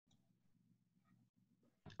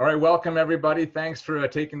All right, welcome everybody. Thanks for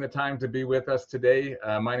taking the time to be with us today.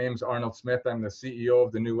 My name is Arnold Smith. I'm the CEO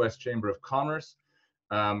of the New West Chamber of Commerce.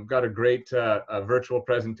 Got a great virtual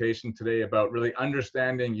presentation today about really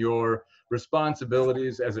understanding your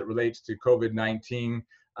responsibilities as it relates to COVID-19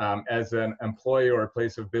 as an employer or a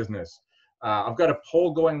place of business. I've got a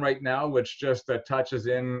poll going right now, which just touches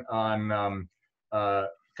in on kind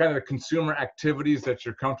of the consumer activities that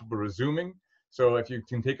you're comfortable resuming. So if you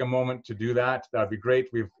can take a moment to do that, that'd be great.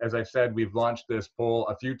 As I said, we've launched this poll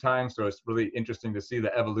a few times, so it's really interesting to see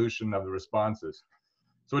the evolution of the responses.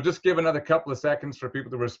 So we'll just give another couple of seconds for people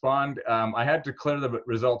to respond. I had to clear the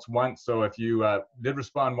results once, so if you did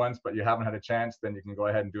respond once but you haven't had a chance, then you can go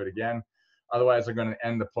ahead and do it again. Otherwise, I'm going to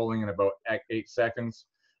end the polling in about 8 seconds.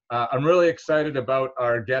 I'm really excited about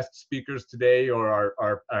our guest speakers today, or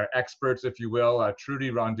our experts, if you will. Trudi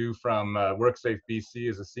Rondou from Worksafe BC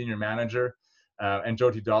is a senior manager. And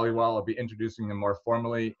Joti Dhaliwal, I'll be introducing them more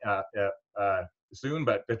formally soon,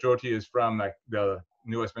 but Joti is from the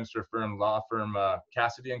New Westminster law firm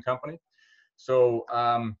Cassady and Company. So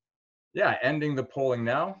yeah, ending the polling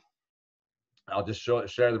now. I'll just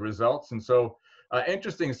share the results. And so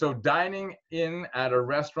interesting, so dining in at a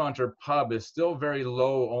restaurant or pub is still very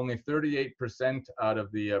low. Only 38% out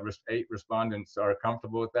of the 8 respondents are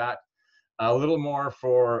comfortable with that. A little more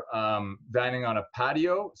for dining on a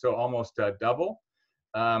patio, so almost double.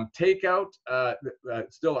 Takeout,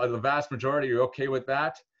 still the vast majority are okay with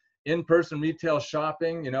that. In-person retail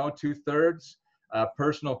shopping, 2/3.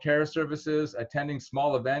 Personal care services, attending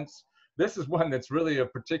small events. This is one that's really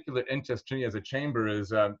of particular interest to me as a chamber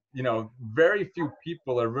is, very few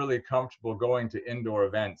people are really comfortable going to indoor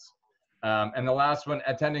events. And the last one,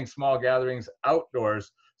 attending small gatherings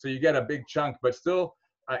outdoors. So you get a big chunk, but still,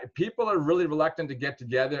 people are really reluctant to get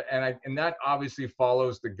together, and that obviously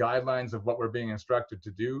follows the guidelines of what we're being instructed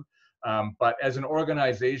to do. But as an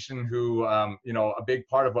organization who, a big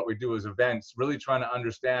part of what we do is events, really trying to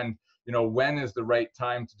understand, when is the right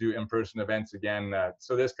time to do in-person events again.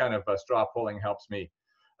 So this kind of straw polling helps me.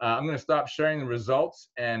 I'm going to stop sharing the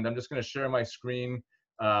results, and I'm just going to share my screen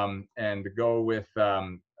and go with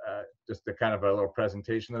just a kind of a little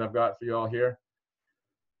presentation that I've got for you all here.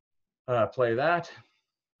 Play that.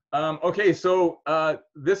 Okay, so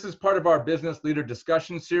this is part of our business leader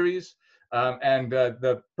discussion series, and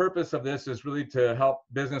the purpose of this is really to help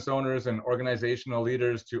business owners and organizational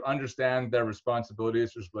leaders to understand their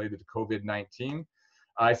responsibilities related to COVID-19.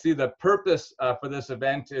 I see the purpose for this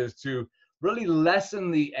event is to really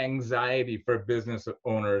lessen the anxiety for business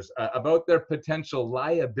owners about their potential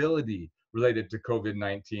liability related to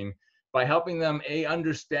COVID-19, by helping them A,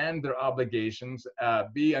 understand their obligations,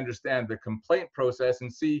 B, understand the complaint process,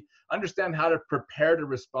 and C, understand how to prepare to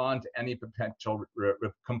respond to any potential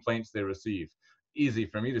complaints they receive. Easy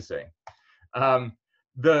for me to say.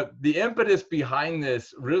 The impetus behind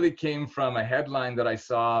this really came from a headline that I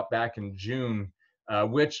saw back in June,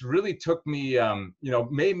 which really took me,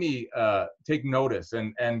 made me take notice.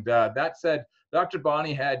 And that said, Dr.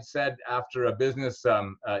 Bonnie had said after a business,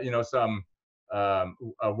 some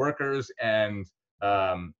workers and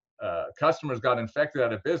customers got infected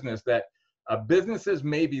out of business, that businesses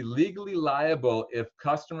may be legally liable if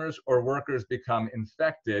customers or workers become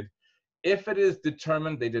infected if it is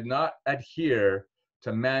determined they did not adhere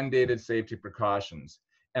to mandated safety precautions.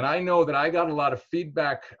 And I know that I got a lot of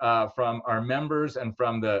feedback from our members and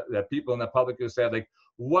from the people in the public who said, like,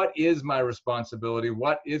 what is my responsibility?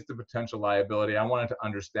 What is the potential liability? I wanted to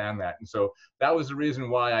understand that. And so that was the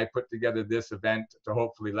reason why I put together this event, to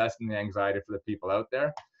hopefully lessen the anxiety for the people out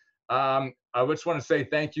there. I just want to say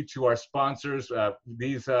thank you to our sponsors.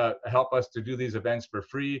 These help us to do these events for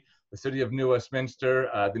free. The City of New Westminster,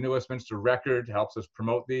 the New Westminster Record helps us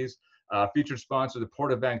promote these. Featured sponsor, the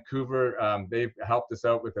Port of Vancouver, they've helped us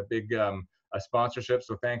out with a big sponsorship,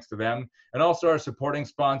 so thanks to them. And also our supporting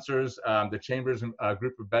sponsors, the Chamber's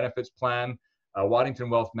Group of Benefits Plan, Waddington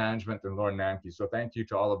Wealth Management, and Lauren Namke. So thank you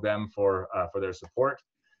to all of them for their support.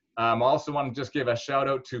 I also want to just give a shout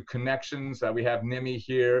out to Connections. We have Nimi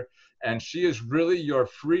here, and she is really your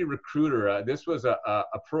free recruiter. This was a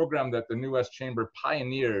program that the New West Chamber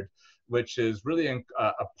pioneered, which is really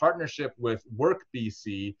a partnership with Work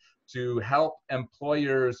BC to help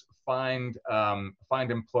employers find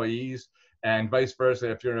employees, and vice versa.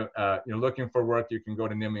 If you're looking for work, you can go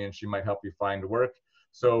to Nimi and she might help you find work.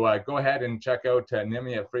 So go ahead and check out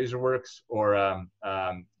Nimi at FraserWorks, or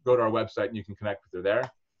go to our website and you can connect with her there.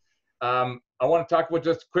 I want to talk about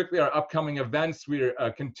just quickly our upcoming events. We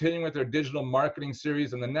are continuing with our digital marketing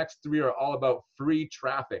series, and the next 3 are all about free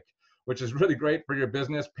traffic, which is really great for your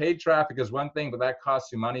business. Paid traffic is one thing, but that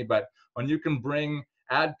costs you money. But when you can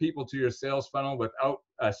add people to your sales funnel without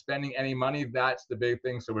spending any money, that's the big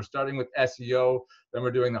thing. So we're starting with SEO, then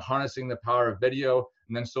we're doing the harnessing the power of video,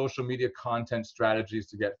 and then social media content strategies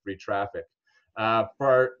to get free traffic.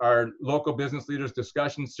 For our local business leaders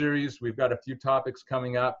discussion series, we've got a few topics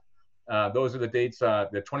coming up. Those are the dates,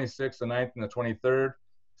 the 26th, the 9th, and the 23rd.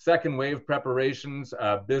 Second wave preparations,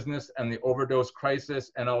 business and the overdose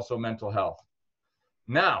crisis, and also mental health.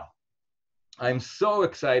 Now, I'm so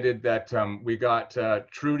excited that we got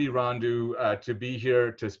Trudi Rondou to be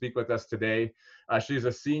here to speak with us today. She's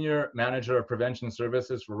a senior manager of prevention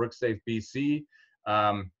services for Worksafe BC.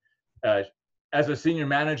 As a senior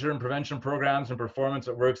manager in prevention programs and performance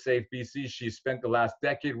at Worksafe BC, she's spent the last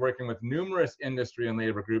decade working with numerous industry and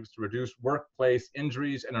labor groups to reduce workplace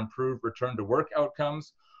injuries and improve return to work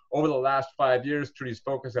outcomes. Over the last 5 years, Trudi's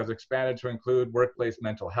focus has expanded to include workplace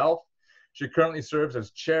mental health. She currently serves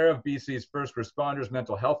as chair of BC's First Responders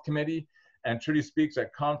Mental Health Committee, and Trudi speaks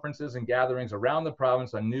at conferences and gatherings around the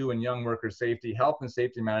province on new and young worker safety, health and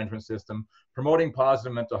safety management system, promoting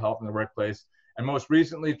positive mental health in the workplace. And most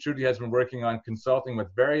recently, Trudi has been working on consulting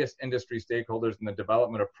with various industry stakeholders in the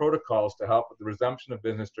development of protocols to help with the resumption of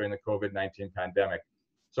business during the COVID-19 pandemic.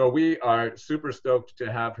 So we are super stoked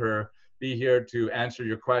to have her be here to answer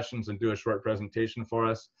your questions and do a short presentation for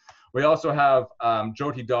us. We also have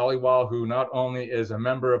Joti Dhaliwal, who not only is a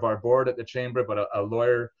member of our board at the Chamber, but a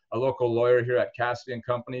lawyer, a local lawyer here at Cassady and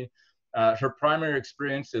Company. Her primary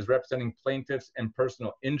experience is representing plaintiffs in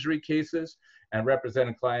personal injury cases and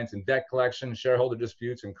representing clients in debt collection, shareholder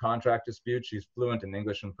disputes, and contract disputes. She's fluent in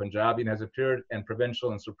English and Punjabi and has appeared in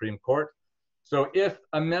provincial and Supreme Court. So if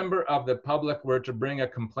a member of the public were to bring a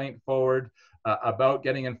complaint forward about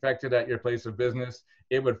getting infected at your place of business,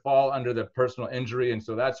 it would fall under the personal injury. And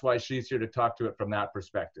so that's why she's here to talk to it from that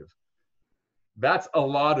perspective. That's a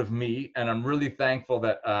lot of me, and I'm really thankful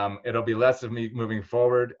that it'll be less of me moving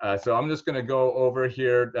forward. So I'm just going to go over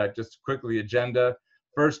here just quickly agenda.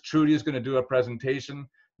 First, Trudi is going to do a presentation.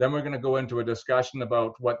 Then we're going to go into a discussion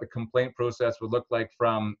about what the complaint process would look like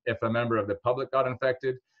from if a member of the public got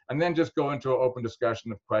infected, and then just go into an open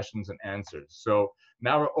discussion of questions and answers. So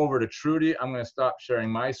now we're over to Trudi. I'm going to stop sharing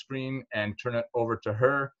my screen and turn it over to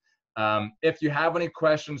her. If you have any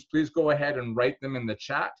questions, please go ahead and write them in the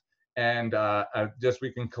chat, and just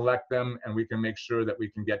we can collect them and we can make sure that we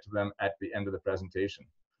can get to them at the end of the presentation.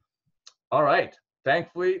 All right,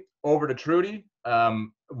 thankfully, over to Trudi.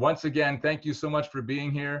 Once again, thank you so much for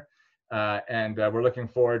being here, and we're looking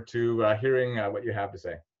forward to hearing what you have to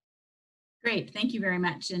say. Great, thank you very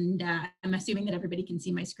much. And I'm assuming that everybody can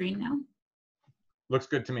see my screen now. Looks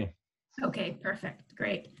good to me. Okay, perfect,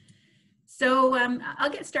 great. So I'll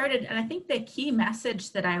get started. And I think the key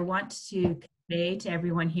message that I want to convey to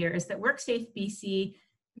everyone here is that Worksafe BC,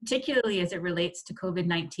 particularly as it relates to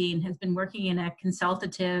COVID-19, has been working in a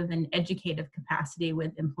consultative and educative capacity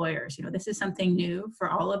with employers. You know, this is something new for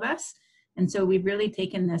all of us. And so we've really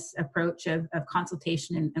taken this approach of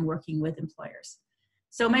consultation and working with employers.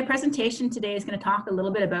 So my presentation today is going to talk a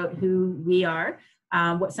little bit about who we are,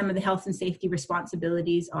 what some of the health and safety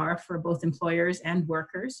responsibilities are for both employers and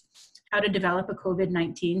workers, how to develop a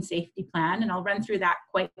COVID-19 safety plan, and I'll run through that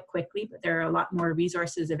quite quickly, but there are a lot more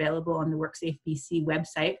resources available on the Worksafe BC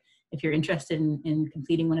website if you're interested in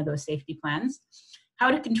completing one of those safety plans.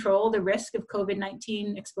 How to control the risk of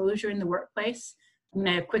COVID-19 exposure in the workplace. I'm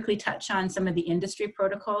going to quickly touch on some of the industry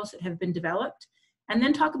protocols that have been developed, and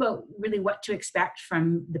then talk about really what to expect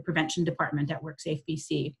from the prevention department at Worksafe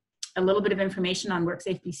BC. A little bit of information on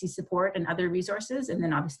Worksafe BC support and other resources, and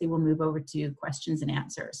then obviously we'll move over to questions and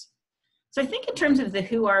answers. So I think in terms of the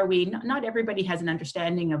who are we, not everybody has an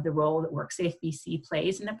understanding of the role that Worksafe BC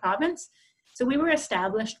plays in the province. So we were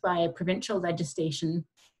established by provincial legislation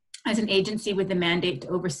as an agency with the mandate to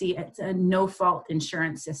oversee a no-fault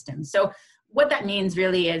insurance system. So what that means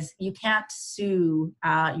really is you can't sue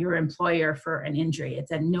your employer for an injury.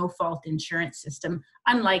 It's a no-fault insurance system,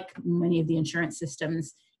 unlike many of the insurance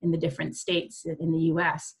systems in the different states in the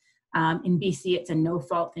US. In BC, it's a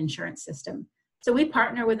no-fault insurance system. So we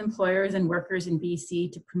partner with employers and workers in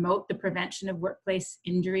BC to promote the prevention of workplace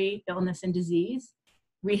injury, illness, and disease,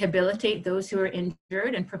 rehabilitate those who are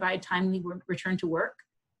injured and provide timely return to work,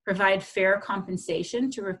 provide fair compensation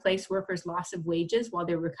to replace workers' loss of wages while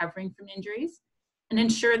they're recovering from injuries, and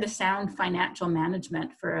ensure the sound financial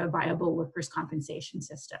management for a viable workers' compensation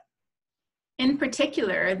system. In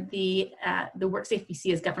particular, the Worksafe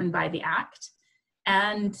BC is governed by the Act,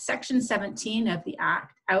 and Section 17 of the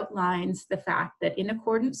Act outlines the fact that in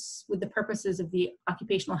accordance with the purposes of the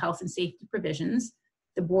occupational health and safety provisions,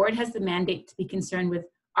 the board has the mandate to be concerned with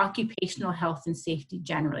occupational health and safety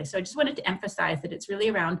generally. So I just wanted to emphasize that it's really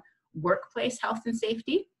around workplace health and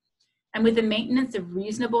safety. and with the maintenance of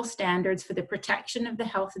reasonable standards for the protection of the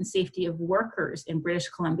health and safety of workers in British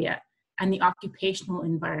Columbia and the occupational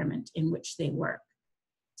environment in which they work.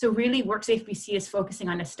 So really, Worksafe BC is focusing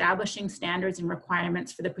on establishing standards and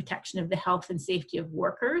requirements for the protection of the health and safety of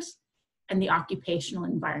workers and the occupational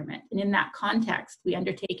environment. And in that context, we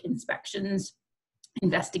undertake inspections,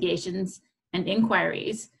 investigations, and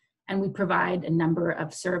inquiries, and we provide a number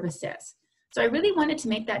of services. So I really wanted to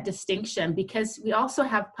make that distinction because we also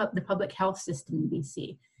have the public health system in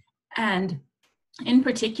BC. And in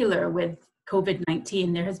particular with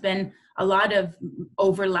COVID-19, there has been a lot of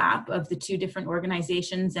overlap of the two different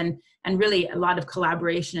organizations and really a lot of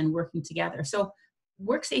collaboration and working together. So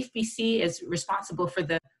Worksafe BC is responsible for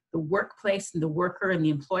the workplace and the worker and the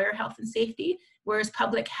employer health and safety, whereas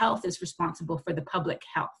public health is responsible for the public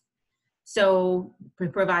health. So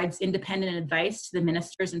it provides independent advice to the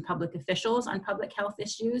ministers and public officials on public health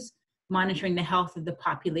issues, monitoring the health of the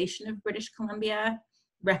population of British Columbia,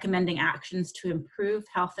 recommending actions to improve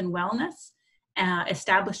health and wellness,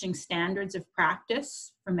 establishing standards of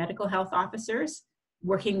practice for medical health officers,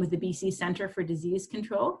 working with the BC Centre for Disease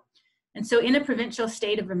Control. And so in a provincial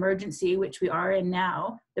state of emergency, which we are in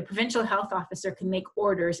now, the provincial health officer can make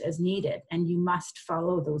orders as needed, and you must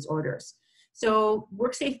follow those orders. So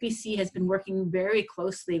Worksafe BC has been working very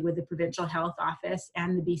closely with the Provincial Health Office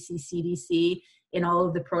and the BC CDC in all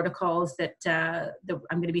of the protocols that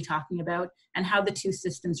I'm going to be talking about and how the two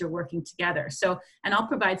systems are working together. So, and I'll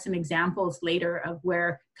provide some examples later of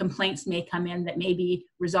where complaints may come in that may be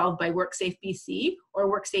resolved by Worksafe BC,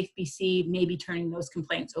 or Worksafe BC may be turning those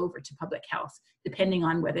complaints over to public health, depending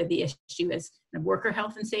on whether the issue is worker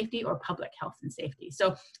health and safety or public health and safety.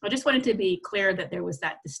 So I just wanted to be clear that there was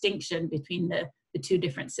that distinction between the two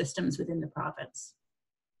different systems within the province.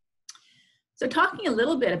 So talking a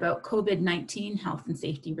little bit about COVID-19 health and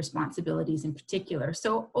safety responsibilities in particular.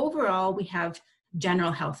 So overall, we have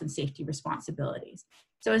general health and safety responsibilities.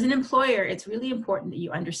 So as an employer, it's really important that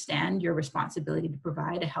you understand your responsibility to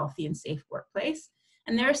provide a healthy and safe workplace.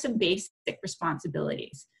 And there are some basic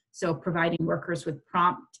responsibilities. So providing workers with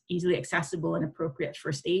prompt, easily accessible, and appropriate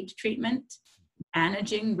first aid treatment,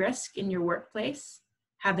 managing risk in your workplace,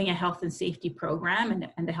 having a health and safety program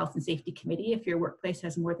and a health and safety committee if your workplace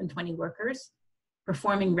has more than 20 workers,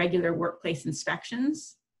 performing regular workplace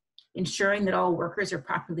inspections, ensuring that all workers are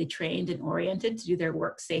properly trained and oriented to do their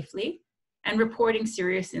work safely, and reporting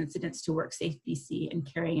serious incidents to Worksafe BC and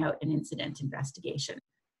carrying out an incident investigation.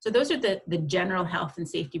 So those are the general health and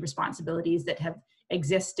safety responsibilities that have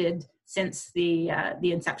existed since the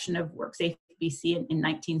inception of Worksafe BC in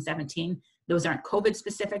 1917. Those aren't COVID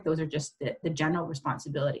specific, those are just the general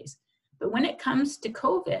responsibilities. But when it comes to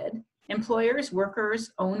COVID, employers,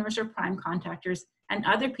 workers, owners or prime contractors, and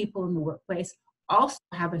other people in the workplace also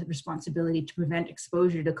have a responsibility to prevent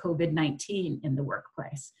exposure to COVID-19 in the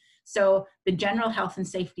workplace. So the general health and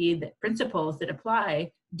safety principles that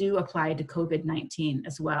apply do apply to COVID-19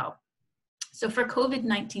 as well. So for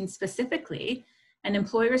COVID-19 specifically, an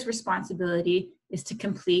employer's responsibility is to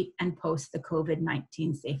complete and post the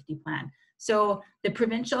COVID-19 safety plan. So the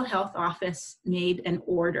Provincial Health Office made an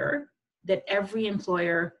order that every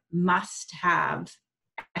employer must have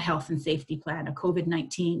a health and safety plan, a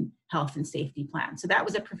COVID-19 health and safety plan. So that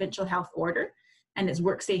was a provincial health order, and it's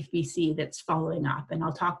Worksafe BC that's following up. And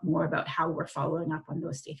I'll talk more about how we're following up on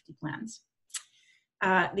those safety plans.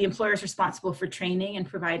 The employer is responsible for training and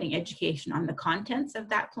providing education on the contents of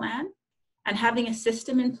that plan and having a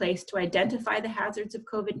system in place to identify the hazards of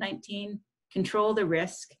COVID-19, control the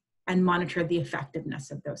risk, and monitor the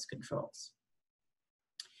effectiveness of those controls.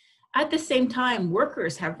 At the same time,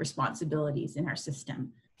 workers have responsibilities in our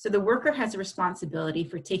system. So the worker has a responsibility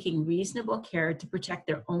for taking reasonable care to protect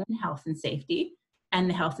their own health and safety and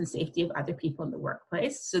the health and safety of other people in the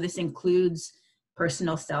workplace. So this includes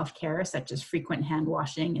personal self-care, such as frequent hand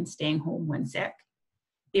washing and staying home when sick.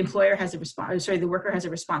 The worker has a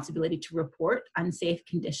responsibility to report unsafe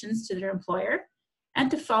conditions to their employer and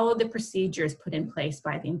to follow the procedures put in place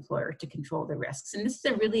by the employer to control the risks. And this is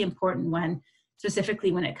a really important one,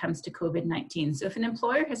 specifically when it comes to COVID-19. So if an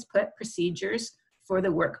employer has put procedures for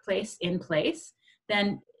the workplace in place,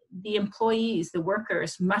 then the employees, the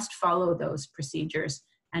workers, must follow those procedures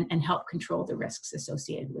and help control the risks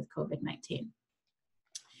associated with COVID-19.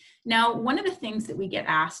 Now, one of the things that we get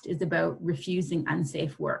asked is about refusing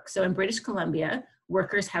unsafe work. So in British Columbia,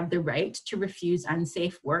 workers have the right to refuse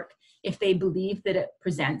unsafe work if they believe that it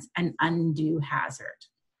presents an undue hazard.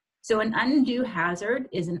 So an undue hazard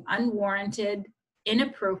is an unwarranted,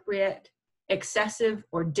 inappropriate, excessive,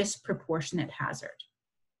 or disproportionate hazard.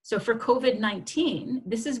 So for COVID-19,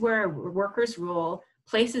 this is where a worker's role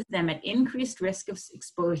places them at increased risk of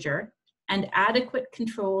exposure and adequate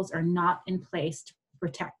controls are not in place to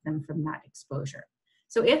protect them from that exposure.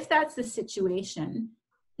 So if that's the situation,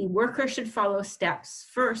 the worker should follow steps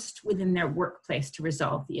first within their workplace to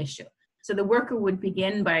resolve the issue. So the worker would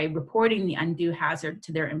begin by reporting the undue hazard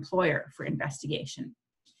to their employer for investigation.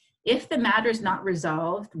 If the matter is not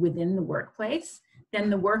resolved within the workplace, then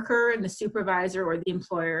the worker and the supervisor or the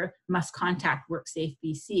employer must contact Worksafe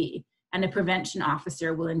BC, and a prevention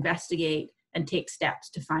officer will investigate and take steps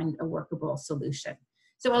to find a workable solution.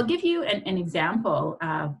 So I'll give you an example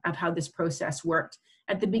of how this process worked.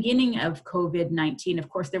 At the beginning of COVID-19, of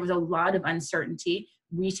course, there was a lot of uncertainty.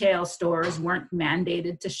 Retail stores weren't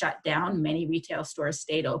mandated to shut down. Many retail stores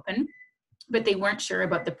stayed open, but they weren't sure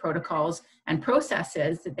about the protocols and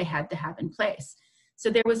processes that they had to have in place. So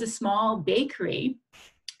there was a small bakery,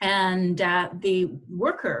 and the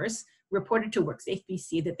workers reported to Worksafe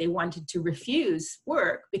BC that they wanted to refuse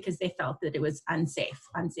work because they felt that it was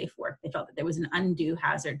unsafe work. They felt that there was an undue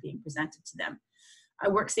hazard being presented to them. A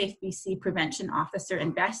Worksafe BC prevention officer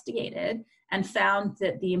investigated and found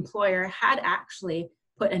that the employer had actually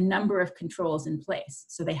put a number of controls in place.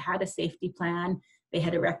 So they had a safety plan, they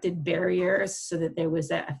had erected barriers so that there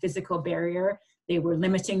was a physical barrier, they were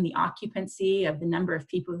limiting the occupancy of the number of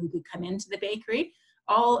people who could come into the bakery.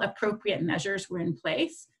 All appropriate measures were in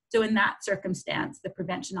place. So in that circumstance, the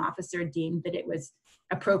prevention officer deemed that it was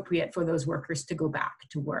appropriate for those workers to go back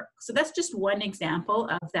to work. So that's just one example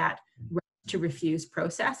of that right to refuse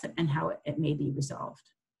process and how it may be resolved.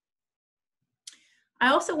 I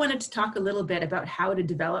also wanted to talk a little bit about how to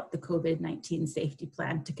develop the COVID-19 safety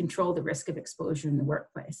plan to control the risk of exposure in the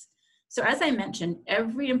workplace. So as I mentioned,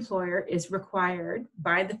 every employer is required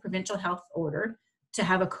by the provincial health order to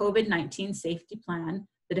have a COVID-19 safety plan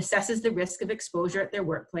that assesses the risk of exposure at their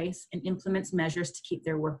workplace and implements measures to keep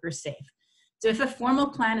their workers safe. So if a formal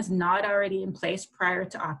plan is not already in place prior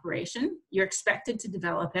to operation, you're expected to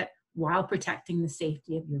develop it while protecting the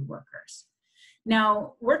safety of your workers.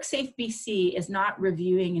 Now, Worksafe BC is not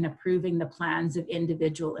reviewing and approving the plans of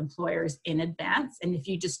individual employers in advance. And if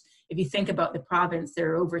you think about the province,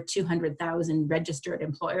 there are over 200,000 registered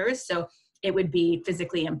employers. So it would be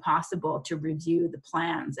physically impossible to review the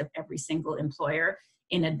plans of every single employer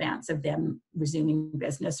in advance of them resuming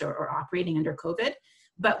business or operating under COVID.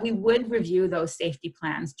 But we would review those safety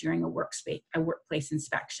plans during a workplace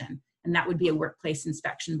inspection. And that would be a workplace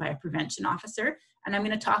inspection by a prevention officer. And I'm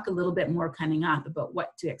going to talk a little bit more coming up about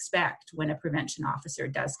what to expect when a prevention officer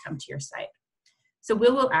does come to your site. So we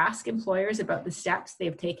will ask employers about the steps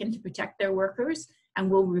they've taken to protect their workers,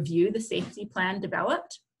 and we'll review the safety plan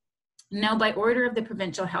developed. Now, by order of the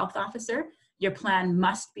provincial health officer, your plan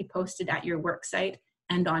must be posted at your work site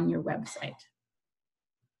and on your website.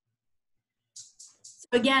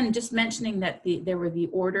 Again, just mentioning that there were the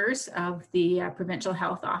orders of the Provincial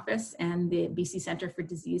Health Office and the BC Centre for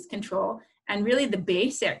Disease Control, and really the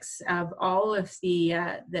basics of all of the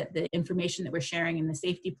information that we're sharing in the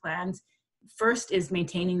safety plans. First is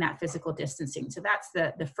maintaining that physical distancing. So that's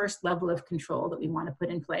the first level of control that we want to put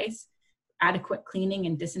in place. Adequate cleaning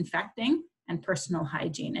and disinfecting and personal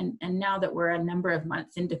hygiene. And now that we're a number of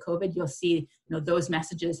months into COVID, you'll see those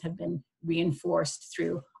messages have been reinforced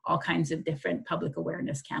through all kinds of different public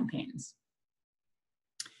awareness campaigns.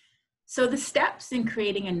 So the steps in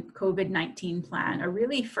creating a COVID-19 plan are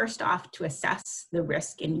really first off to assess the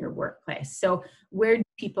risk in your workplace. So where do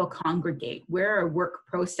people congregate? Where are work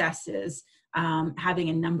processes having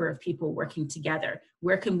a number of people working together?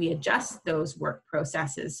 Where can we adjust those work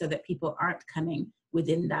processes so that people aren't coming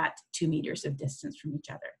within that 2 meters of distance from each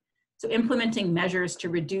other? So implementing measures to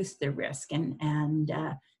reduce the risk, and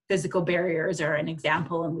physical barriers are an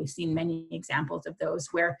example, and we've seen many examples of those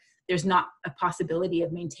where there's not a possibility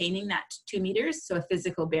of maintaining that 2 meters, so a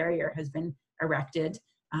physical barrier has been erected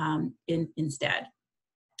instead.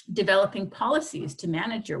 Developing policies to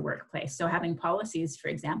manage your workplace. So having policies, for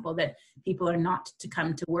example, that people are not to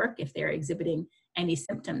come to work if they're exhibiting any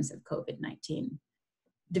symptoms of COVID-19.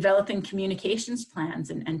 Developing communications plans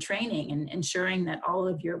and training, and ensuring that all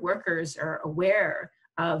of your workers are aware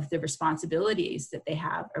of the responsibilities that they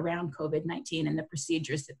have around COVID-19 and the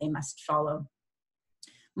procedures that they must follow.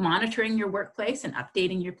 Monitoring your workplace and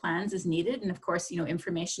updating your plans as needed. And of course,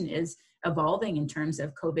 information is evolving in terms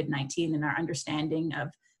of COVID-19 and our understanding of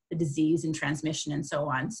the disease and transmission and so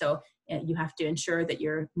on. So you have to ensure that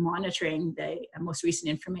you're monitoring the most recent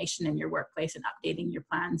information in your workplace and updating your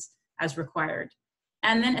plans as required.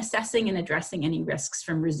 And then assessing and addressing any risks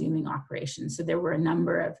from resuming operations. So there were a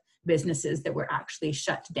number of businesses that were actually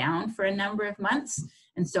shut down for a number of months.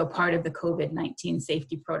 And so part of the COVID-19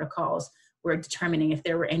 safety protocols were determining if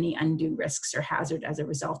there were any undue risks or hazard as a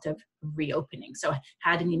result of reopening. So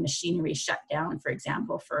had any machinery shut down, for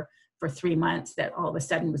example, for 3 months, that all of a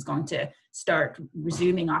sudden was going to start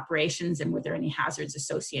resuming operations, and were there any hazards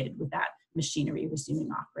associated with that machinery resuming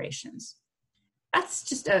operations. That's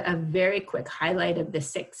just a very quick highlight of the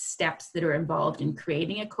 6 steps that are involved in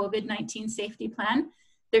creating a COVID-19 safety plan.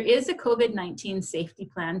 There is a COVID-19 safety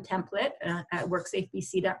plan template at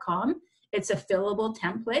worksafebc.com. It's a fillable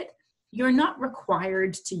template. You're not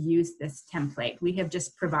required to use this template. We have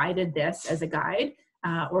just provided this as a guide.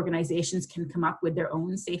 Organizations can come up with their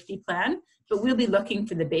own safety plan, but we'll be looking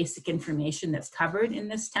for the basic information that's covered in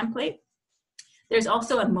this template. There's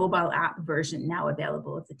also a mobile app version now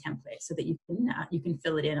available of the template so that you can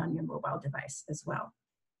fill it in on your mobile device as well.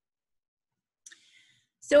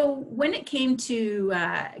 So when it came to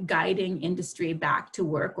guiding industry back to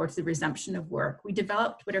work or to the resumption of work, we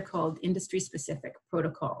developed what are called industry-specific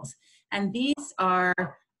protocols. And these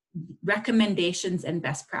are recommendations and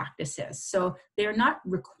best practices. So they are not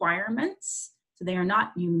requirements, so they are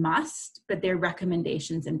not you must, but they're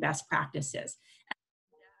recommendations and best practices.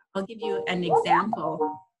 I'll give you an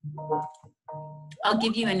example.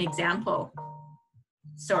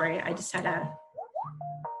 Sorry, I just had a...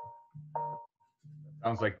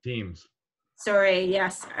 Sounds like Teams. Sorry,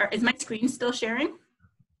 yes. Is my screen still sharing?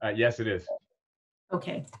 Yes, it is.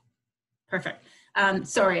 Okay, perfect.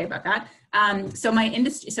 Sorry about that.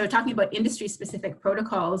 So talking about industry-specific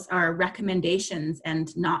protocols are recommendations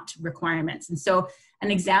and not requirements. And so an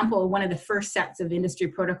example, one of the first sets of industry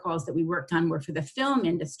protocols that we worked on were for the film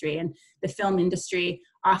industry, and the film industry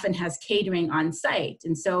often has catering on site.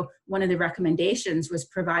 And so one of the recommendations was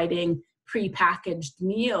providing pre-packaged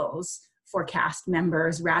meals for cast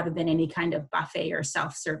members rather than any kind of buffet or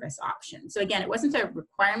self-service option. So again, it wasn't a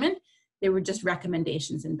requirement, they were just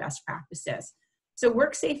recommendations and best practices. So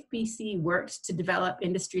Worksafe BC worked to develop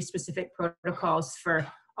industry-specific protocols for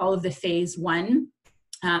all of the phase 1,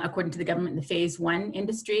 according to the government, the phase 1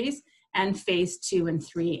 industries, and phase 2 and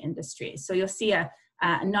 3 industries. So you'll see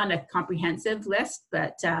not a comprehensive list,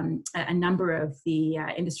 but a number of the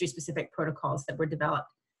industry-specific protocols that were developed.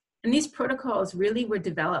 And these protocols really were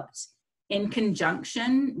developed in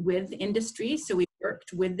conjunction with industry. So we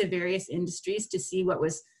worked with the various industries to see what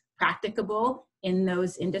was practicable in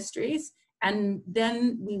those industries. And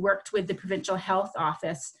then we worked with the Provincial Health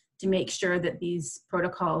Office to make sure that these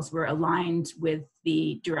protocols were aligned with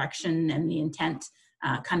the direction and the intent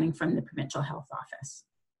coming from the Provincial Health Office.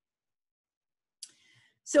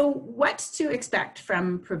 So what to expect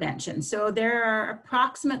from prevention? So there are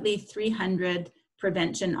approximately 300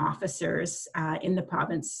 prevention officers in the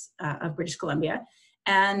province of British Columbia,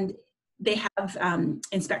 and they have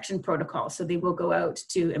inspection protocols. So they will go out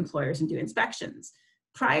to employers and do inspections.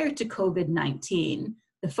 Prior to COVID-19,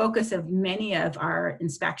 the focus of many of our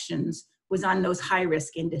inspections was on those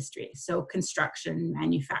high-risk industries, so construction,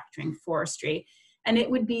 manufacturing, forestry, and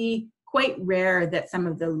it would be quite rare that some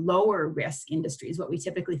of the lower risk industries, what we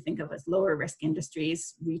typically think of as lower risk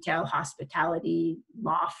industries, retail, hospitality,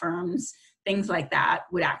 law firms, things like that,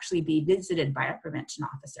 would actually be visited by a prevention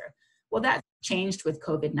officer. Well, that changed with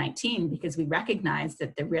COVID-19 because we recognize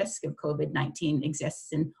that the risk of COVID-19 exists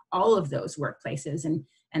in all of those workplaces, and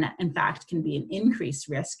in fact can be an increased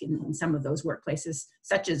risk in some of those workplaces,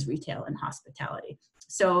 such as retail and hospitality.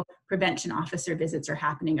 So prevention officer visits are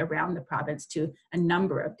happening around the province to a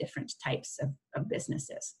number of different types of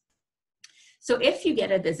businesses. So if you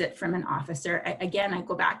get a visit from an officer, again, I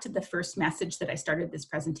go back to the first message that I started this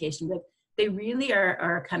presentation with. They really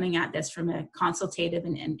are coming at this from a consultative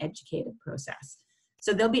and educative process.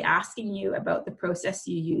 So they'll be asking you about the process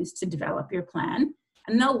you use to develop your plan,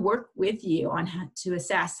 and they'll work with you on how to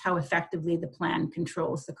assess how effectively the plan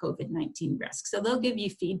controls the COVID-19 risk. So they'll give you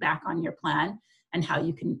feedback on your plan and how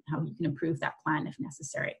you can improve that plan if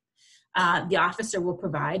necessary. The officer will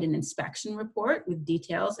provide an inspection report with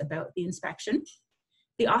details about the inspection.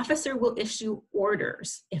 The officer will issue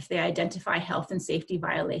orders if they identify health and safety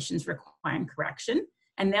violations requiring correction,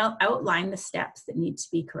 and they'll outline the steps that need to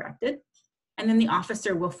be corrected, and then the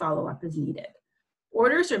officer will follow up as needed.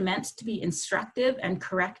 Orders are meant to be instructive and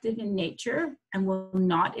corrective in nature and will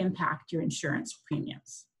not impact your insurance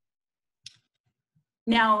premiums.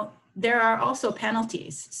 Now, there are also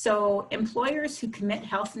penalties. So employers who commit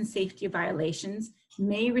health and safety violations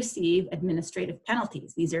may receive administrative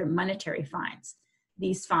penalties. These are monetary fines.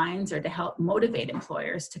 These fines are to help motivate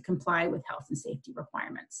employers to comply with health and safety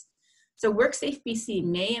requirements. So Worksafe BC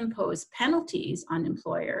may impose penalties on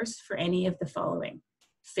employers for any of the following: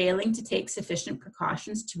 failing to take sufficient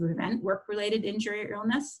precautions to prevent work-related injury or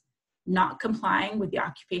illness, not complying with the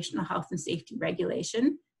occupational health and safety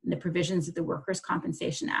regulation, the provisions of the Workers'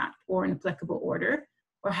 Compensation Act or an applicable order,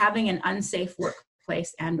 or having an unsafe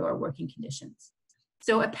workplace and/or working conditions.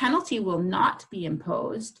 So a penalty will not be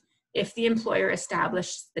imposed if the employer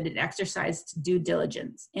establishes that it exercised due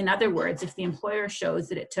diligence. In other words, if the employer shows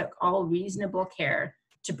that it took all reasonable care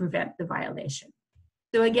to prevent the violation.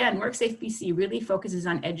 So again, Worksafe BC really focuses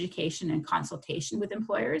on education and consultation with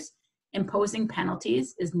employers. Imposing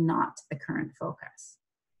penalties is not the current focus.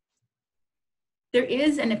 There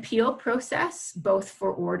is an appeal process, both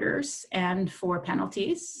for orders and for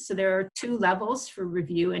penalties. So there are two levels for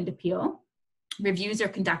review and appeal. Reviews are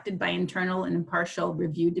conducted by internal and impartial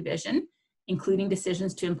review division, including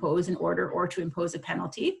decisions to impose an order or to impose a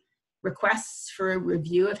penalty. Requests for a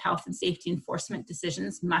review of health and safety enforcement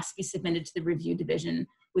decisions must be submitted to the review division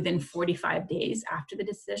within 45 days after the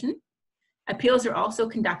decision. Appeals are also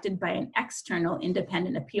conducted by an external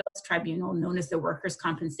independent appeals tribunal known as the Workers'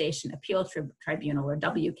 Compensation Appeal Tribunal, or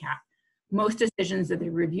WCAT. Most decisions of the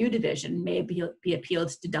review division may be appealed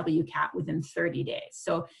to WCAT within 30 days.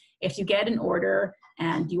 So if you get an order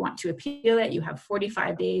and you want to appeal it, you have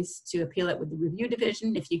 45 days to appeal it with the review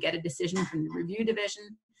division. If you get a decision from the review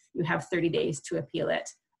division, you have 30 days to appeal it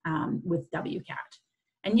with WCAT.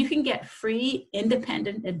 And you can get free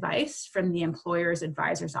independent advice from the Employer's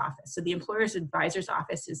Advisor's Office. So the Employer's Advisor's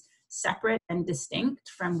Office is separate and distinct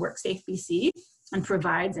from Worksafe BC and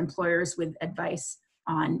provides employers with advice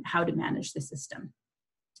on how to manage the system.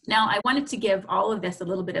 Now, I wanted to give all of this a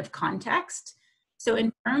little bit of context. So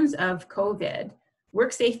in terms of COVID,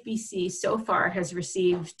 Worksafe BC so far has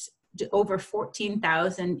received over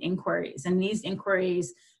 14,000 inquiries, and these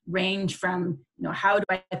inquiries range from, how do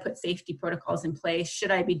I put safety protocols in place? Should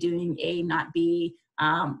I be doing A, not B?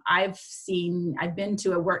 I've been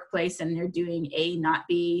to a workplace and they're doing A, not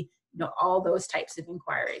B, all those types of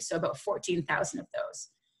inquiries. So about 14,000 of those.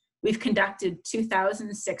 We've conducted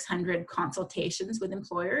 2,600 consultations with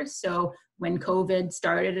employers. So when COVID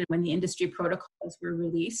started and when the industry protocols were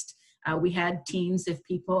released, we had teams of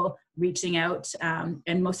people reaching out,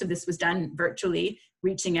 and most of this was done virtually,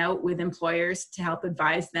 reaching out with employers to help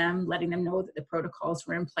advise them, letting them know that the protocols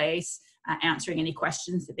were in place, answering any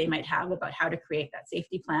questions that they might have about how to create that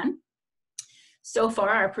safety plan. So far,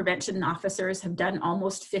 our prevention officers have done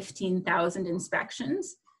almost 15,000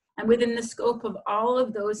 inspections. And within the scope of all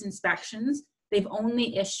of those inspections, they've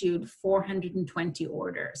only issued 420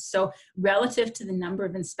 orders. So relative to the number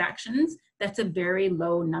of inspections, that's a very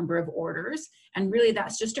low number of orders. And really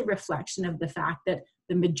that's just a reflection of the fact that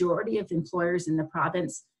the majority of employers in the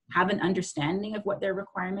province have an understanding of what their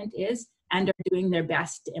requirement is and are doing their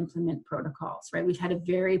best to implement protocols, right? We've had a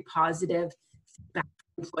very positive feedback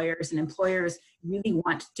from employers, and employers really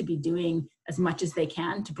want to be doing as much as they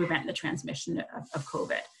can to prevent the transmission of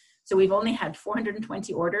COVID. So we've only had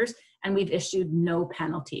 420 orders and we've issued no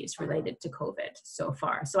penalties related to COVID so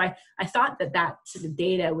far. So I thought that sort of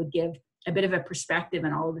data would give a bit of a perspective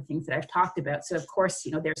on all of the things that I've talked about. So of course,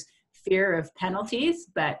 there's fear of penalties,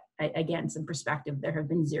 but again, some perspective, there have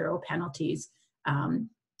been 0 penalties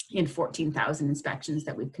in 14,000 inspections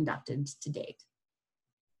that we've conducted to date.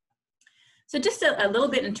 So just a little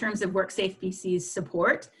bit in terms of Worksafe BC's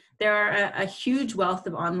support, there are a huge wealth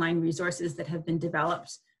of online resources that have been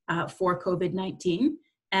developed for COVID-19.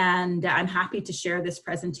 And I'm happy to share this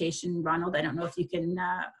presentation. Ronald, I don't know if you can,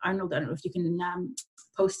 Arnold, I don't know if you can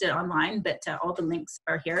post it online, but all the links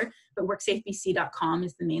are here. But worksafebc.com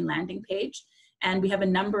is the main landing page. And we have a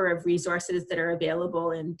number of resources that are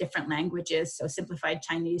available in different languages. So simplified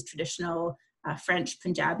Chinese, traditional French,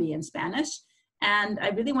 Punjabi, and Spanish. And I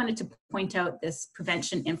really wanted to point out this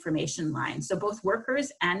prevention information line. So both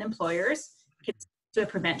workers and employers can to a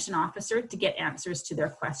prevention officer to get answers to their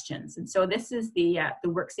questions. And so this is the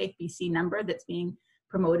Worksafe BC number that's being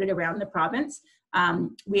promoted around the province.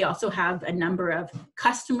 We also have a number of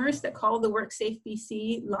customers that call the Worksafe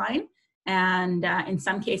BC line. And in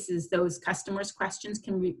some cases, those customers' questions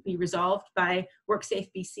can be resolved by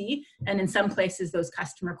Worksafe BC. And in some places, those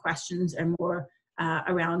customer questions are more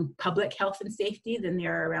around public health and safety than they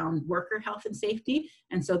are around worker health and safety.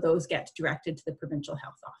 And so those get directed to the Provincial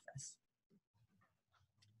Health Office.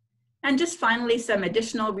 And just finally, some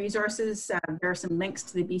additional resources. There are some links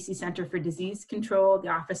to the BC Centre for Disease Control, the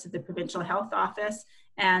Office of the Provincial Health Office,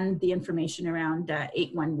 and the information around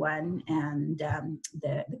 811 and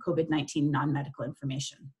the COVID-19 non-medical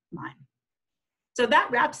information line. So that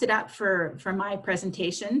wraps it up for my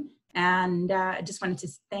presentation. And I just wanted to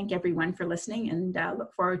thank everyone for listening and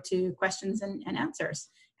look forward to questions and answers.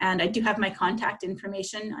 And I do have my contact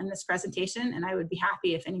information on this presentation, and I would be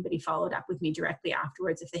happy if anybody followed up with me directly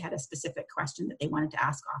afterwards if they had a specific question that they wanted to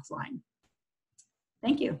ask offline.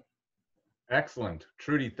 Thank you. Excellent.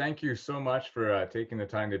 Trudi, thank you so much for taking the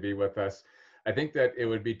time to be with us. I think that it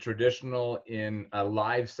would be traditional in a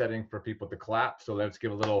live setting for people to clap. So let's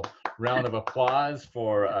give a little round of applause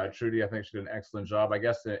for Trudi. I think she did an excellent job. I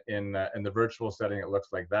guess in the virtual setting, it looks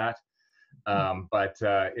like that. But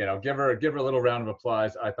you know, give her a little round of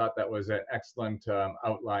applause. I thought that was an excellent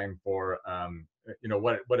outline for you know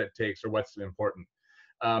what it takes or what's important.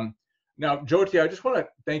 Now, Joti, I just want to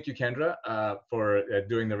thank you, Kendra, for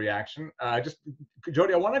doing the reaction.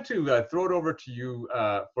 Joti, I wanted to throw it over to you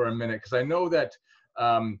for a minute because I know that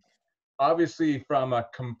obviously from a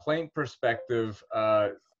complaint perspective,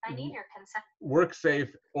 I need your consent. WorkSafe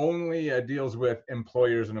only deals with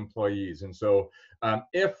employers and employees. And so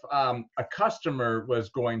if a customer was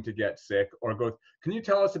going to get sick or go, can you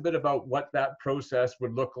tell us a bit about what that process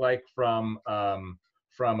would look like from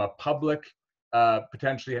a public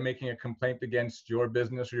potentially making a complaint against your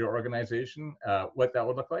business or your organization, what that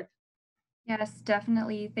would look like? Yes,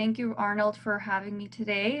 definitely. Thank you, Arnold, for having me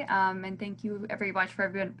today. And thank you very much for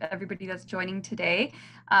everybody that's joining today.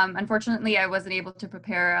 Unfortunately, I wasn't able to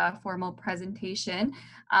prepare a formal presentation,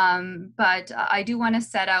 but I do want to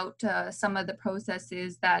set out some of the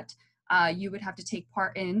processes that you would have to take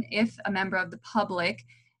part in if a member of the public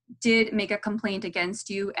did make a complaint against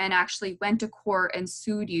you and actually went to court and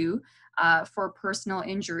sued you for personal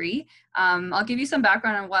injury. I'll give you some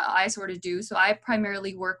background on what I sort of do. So I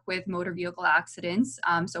primarily work with motor vehicle accidents,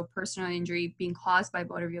 so personal injury being caused by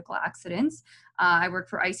motor vehicle accidents. I work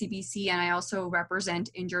for ICBC and I also represent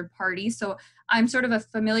injured parties. So I'm sort of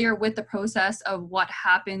familiar with the process of what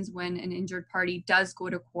happens when an injured party does go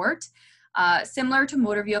to court. Similar to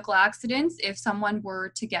motor vehicle accidents, if someone were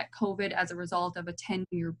to get COVID as a result of attending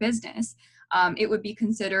your business, it would be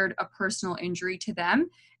considered a personal injury to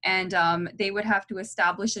them. And they would have to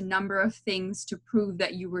establish a number of things to prove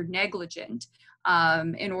that you were negligent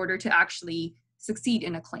in order to actually succeed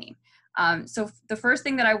in a claim. So the first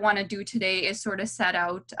thing that I want to do today is sort of set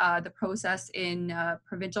out the process in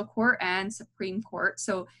provincial court and Supreme Court.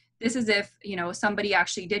 So this is if, you know, somebody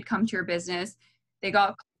actually did come to your business, they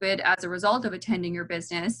got COVID as a result of attending your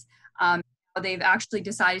business. They've actually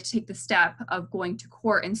decided to take the step of going to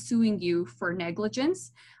court and suing you for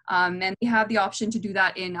negligence. And they have the option to do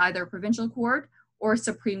that in either provincial court or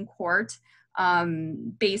Supreme Court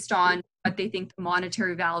based on what they think the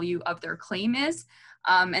monetary value of their claim is.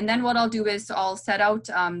 And then what I'll do is I'll set out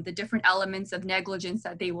the different elements of negligence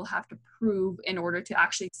that they will have to prove in order to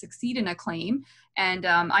actually succeed in a claim. And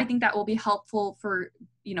I think that will be helpful for,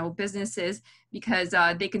 you know, businesses because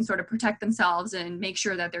they can sort of protect themselves and make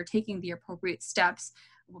sure that they're taking the appropriate steps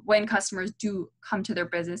when customers do come to their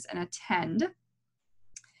business and attend.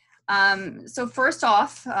 So first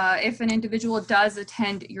off, if an individual does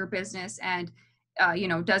attend your business and, you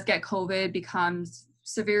know, does get COVID, becomes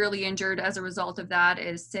severely injured as a result of that,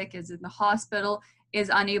 is sick, is in the hospital, is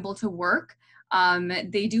unable to work,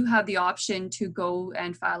 they do have the option to go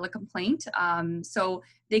and file a complaint. So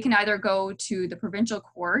they can either go to the provincial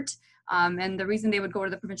court, and the reason they would go to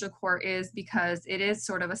the provincial court is because it is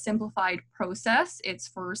sort of a simplified process. It's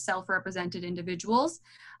for self-represented individuals,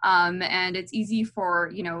 and it's easy for,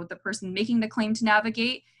 you know, the person making the claim to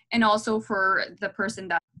navigate, and also for the person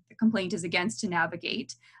that the complaint is against to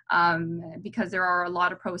navigate, because there are a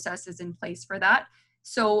lot of processes in place for that.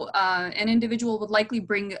 So an individual would likely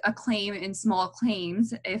bring a claim in small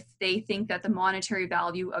claims if they think that the monetary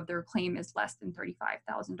value of their claim is less than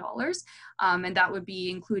 $35,000. And that would be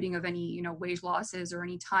including of any, you know, wage losses or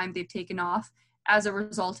any time they've taken off as a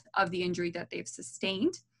result of the injury that they've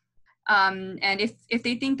sustained. And if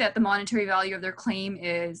they think that the monetary value of their claim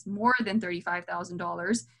is more than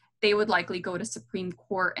 $35,000, they would likely go to Supreme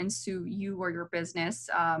Court and sue you or your business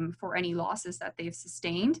for any losses that they've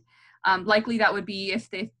sustained. Likely that would be if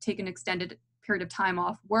they've taken an extended period of time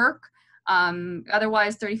off work.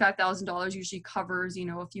 Otherwise, $35,000 usually covers, you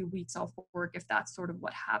know, a few weeks off work if that's sort of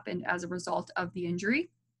what happened as a result of the injury.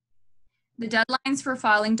 The deadlines for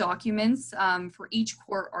filing documents for each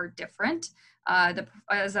court are different.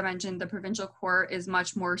 As I mentioned, the provincial court is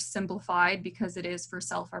much more simplified because it is for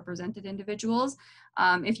self-represented individuals.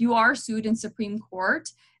 If you are sued in Supreme Court,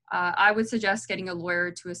 I would suggest getting a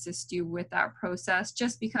lawyer to assist you with that process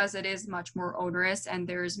just because it is much more onerous and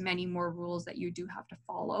there's many more rules that you do have to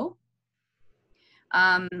follow.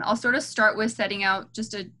 I'll sort of start with setting out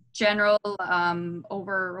just a general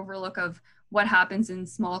overlook of what happens in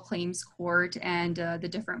small claims court and the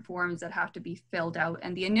different forms that have to be filled out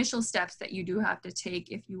and the initial steps that you do have to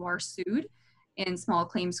take if you are sued in small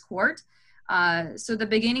claims court. So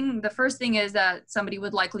the first thing is that somebody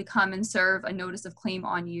would likely come and serve a notice of claim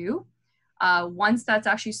on you. Once that's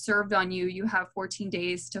actually served on you, you have 14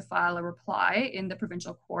 days to file a reply in the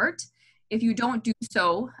provincial court. If you don't do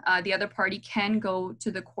so, the other party can go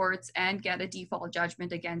to the courts and get a default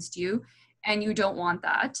judgment against you, and you don't want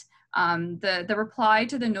that. The reply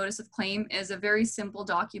to the notice of claim is a very simple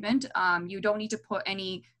document. You don't need to put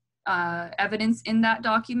any evidence in that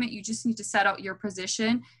document. You just need to set out your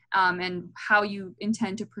position and how you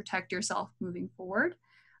intend to protect yourself moving forward.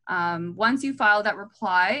 Once you file that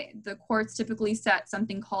reply, the courts typically set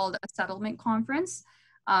something called a settlement conference.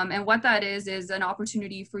 And what that is an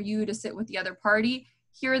opportunity for you to sit with the other party,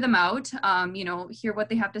 hear them out, hear what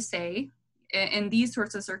they have to say. In these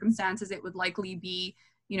sorts of circumstances, it would likely be,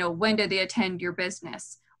 when did they attend your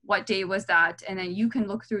business? What day was that? And then you can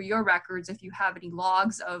look through your records if you have any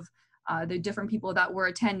logs of the different people that were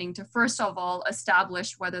attending to, first of all,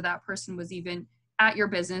 establish whether that person was even at your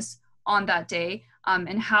business on that day,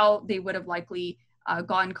 and how they would have likely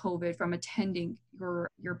gotten COVID from attending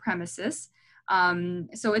your premises.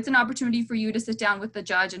 So it's an opportunity for you to sit down with the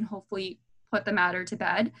judge and hopefully put the matter to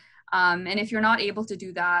bed. And if you're not able to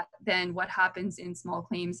do that, then what happens in small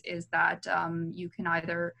claims is that you can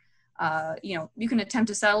either, you can attempt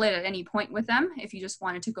to settle it at any point with them if you just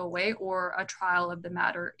want it to go away, or a trial of the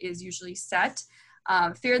matter is usually set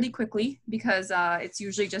fairly quickly, because it's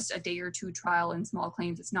usually just a day or two trial in small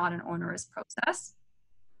claims. It's not an onerous process.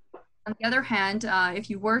 On the other hand, if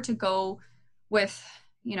you were to go with,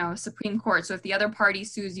 Supreme Court, so if the other party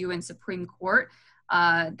sues you in Supreme Court,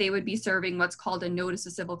 they would be serving what's called a notice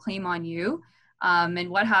of civil claim on you. And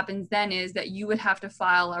what happens then is that you would have to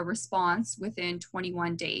file a response within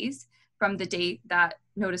 21 days from the date that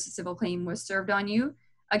notice of civil claim was served on you.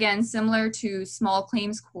 Again, similar to small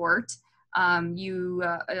claims court, you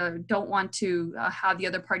don't want to have the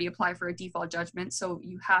other party apply for a default judgment, so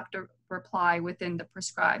you have to reply within the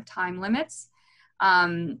prescribed time limits.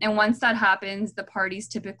 And once that happens, the parties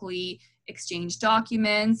typically exchange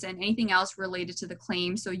documents and anything else related to the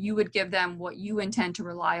claim. So you would give them what you intend to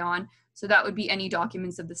rely on. So that would be any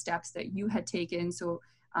documents of the steps that you had taken. So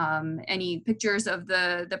any pictures of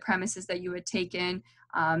the premises that you had taken,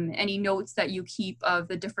 any notes that you keep of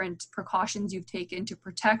the different precautions you've taken to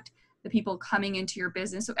protect the people coming into your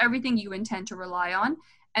business. So everything you intend to rely on,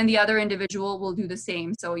 and the other individual will do the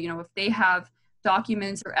same. So, if they have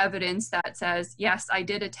documents or evidence that says, yes, I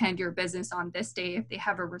did attend your business on this day, if they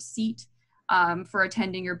have a receipt for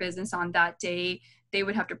attending your business on that day, they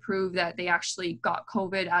would have to prove that they actually got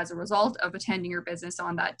COVID as a result of attending your business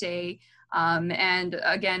on that day. And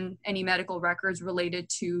again, any medical records related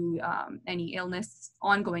to any illness,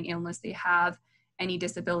 ongoing illness they have, any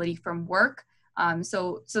disability from work.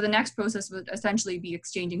 So the next process would essentially be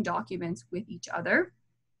exchanging documents with each other.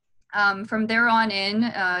 From there on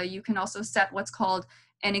in, you can also set what's called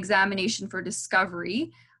an examination for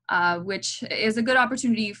discovery, which is a good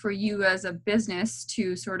opportunity for you as a business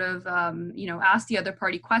to sort of, ask the other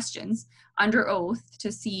party questions under oath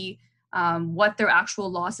to see what their actual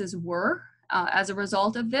losses were as a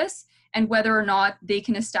result of this, and whether or not they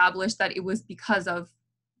can establish that it was because of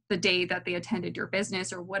the day that they attended your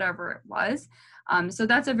business or whatever it was. So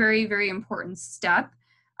that's a very, very important step.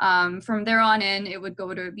 From there on in, it would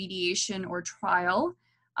go to mediation or trial.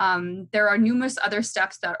 There are numerous other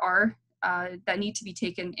steps that need to be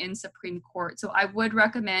taken in Supreme Court. So I would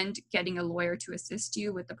recommend getting a lawyer to assist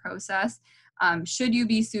you with the process. Should you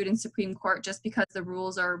be sued in Supreme Court, just because the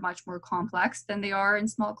rules are much more complex than they are in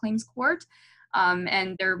small claims court,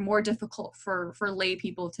 and they're more difficult for lay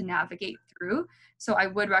people to navigate through. So I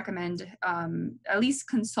would recommend at least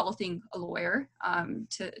consulting a lawyer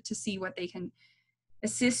to see what they can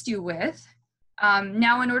assist you with.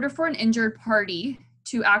 Now, in order for an injured party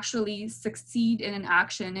to actually succeed in an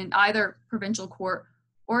action in either provincial court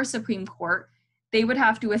or Supreme Court, they would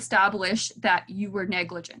have to establish that you were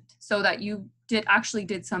negligent, so that you actually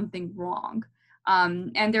did something wrong.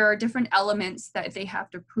 And there are different elements that they have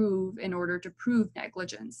to prove in order to prove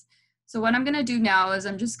negligence. So what I'm going to do now is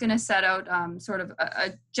I'm just going to set out sort of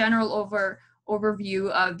a general overview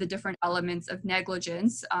of the different elements of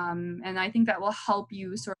negligence. And I think that will help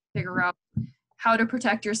you sort of figure out how to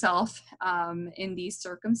protect yourself in these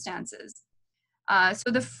circumstances.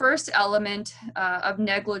 So the first element of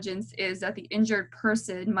negligence is that the injured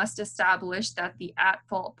person must establish that the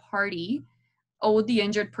at-fault party owed the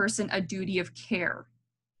injured person a duty of care.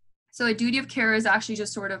 So a duty of care is actually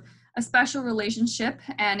just sort of a special relationship,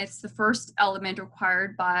 and it's the first element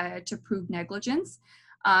required to prove negligence.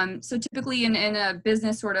 So typically in a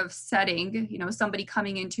business sort of setting, somebody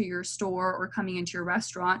coming into your store or coming into your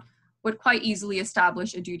restaurant would quite easily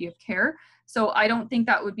establish a duty of care. So I don't think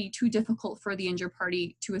that would be too difficult for the injured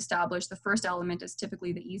party to establish. The first element is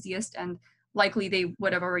typically the easiest, and likely they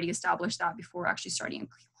would have already established that before actually starting a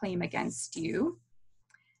claim against you.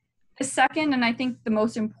 The second, and I think the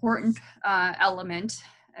most important element,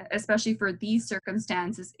 especially for these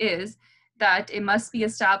circumstances, is that it must be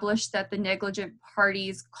established that the negligent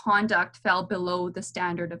party's conduct fell below the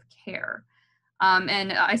standard of care.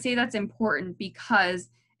 And I say that's important because,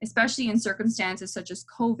 especially in circumstances such as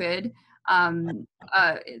COVID,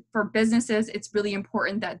 for businesses, it's really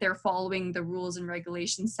important that they're following the rules and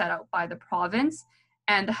regulations set out by the province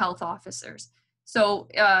and the health officers. So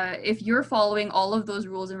if you're following all of those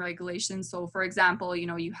rules and regulations, so for example,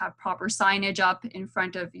 you have proper signage up in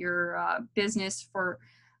front of your business,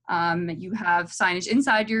 you have signage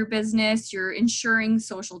inside your business, you're ensuring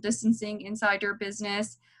social distancing inside your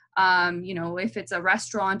business, if it's a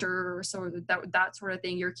restaurant or that sort of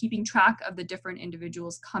thing, you're keeping track of the different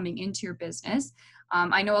individuals coming into your business.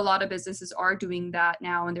 I know a lot of businesses are doing that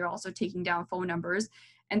now, and they're also taking down phone numbers.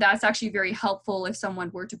 And that's actually very helpful if someone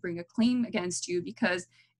were to bring a claim against you, because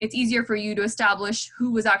it's easier for you to establish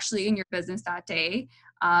who was actually in your business that day.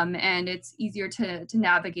 And it's easier to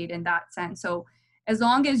navigate in that sense. So as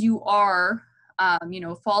long as you are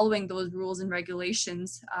following those rules and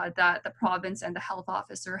regulations that the province and the health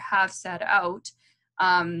officer have set out,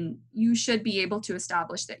 you should be able to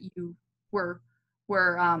establish that you were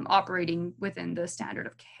operating within the standard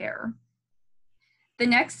of care. The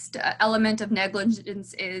next element of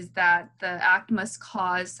negligence is that the act must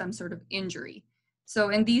cause some sort of injury. So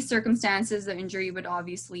in these circumstances, the injury would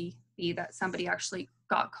obviously be that somebody actually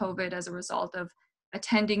got COVID as a result of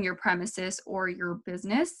attending your premises or your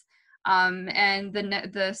business. And the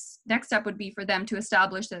next step would be for them to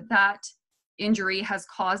establish that injury has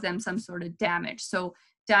caused them some sort of damage. So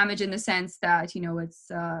damage in the sense that,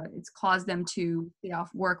 it's caused them to be off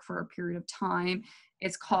work for a period of time.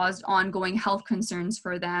 It's caused ongoing health concerns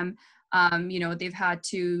for them. They've had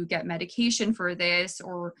to get medication for this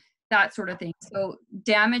or that sort of thing. So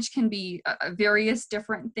damage can be various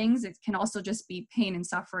different things. It can also just be pain and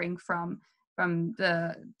suffering from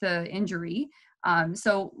the injury.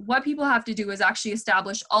 So what people have to do is actually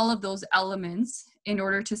establish all of those elements in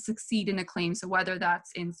order to succeed in a claim. So whether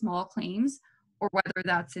that's in small claims or whether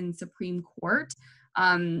that's in Supreme Court.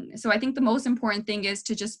 So I think the most important thing is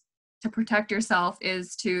to protect yourself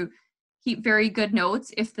is to keep very good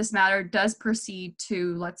notes. If this matter does proceed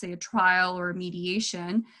to, let's say, a trial or a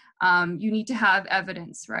mediation, you need to have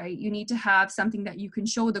evidence, right? You need to have something that you can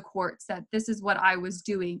show the courts that this is what I was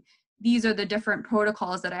doing. These are the different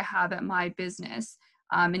protocols that I have at my business.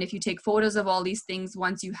 And if you take photos of all these things,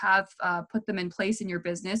 once you have put them in place in your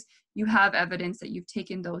business, you have evidence that you've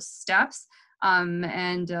taken those steps.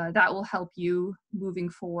 And that will help you moving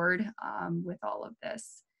forward with all of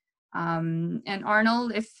this. And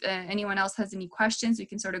Arnold, if anyone else has any questions, we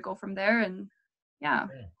can sort of go from there. And yeah.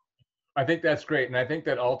 I think that's great. And I think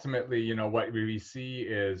that ultimately, what we see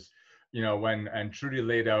is, and Trudi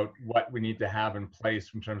laid out what we need to have in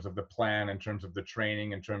place in terms of the plan, in terms of the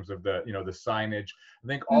training, in terms of the, the signage. I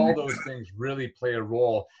think all those things really play a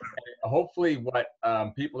role. And hopefully what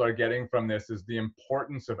people are getting from this is the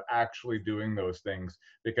importance of actually doing those things,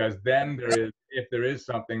 because then if there is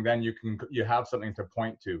something, then you have something to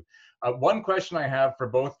point to. One question I have for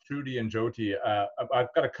both Trudi and Joti,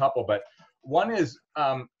 I've got a couple, but one is,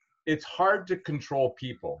 it's hard to control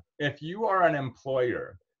people. If you are an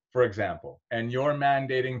employer, for example, and you're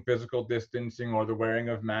mandating physical distancing or the wearing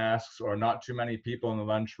of masks or not too many people in the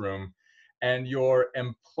lunchroom, and your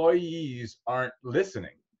employees aren't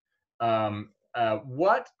listening, or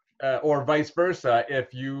vice versa,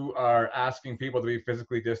 if you are asking people to be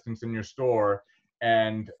physically distanced in your store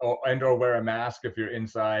and or wear a mask if you're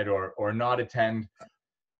inside or not attend,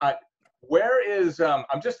 where is,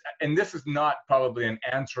 and this is not probably an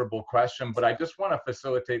answerable question, but I just want to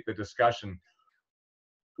facilitate the discussion.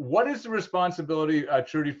 What is the responsibility,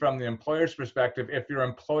 Trudi, from the employer's perspective, if your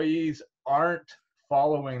employees aren't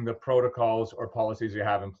following the protocols or policies you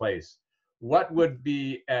have in place? What would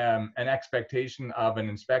be an expectation of an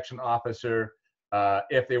inspection officer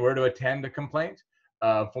if they were to attend a complaint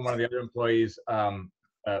from one of the other employees from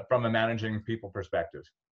a managing people perspective?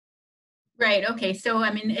 Right. Okay. So,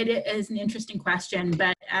 I mean, it is an interesting question,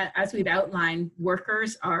 but as we've outlined,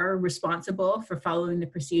 workers are responsible for following the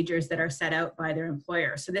procedures that are set out by their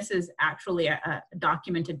employer. So this is actually a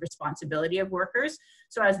documented responsibility of workers.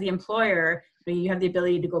 So as the employer, you have the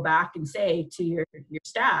ability to go back and say to your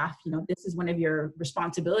staff, this is one of your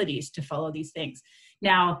responsibilities to follow these things.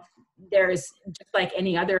 Now, there's, just like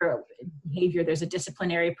any other behavior, there's a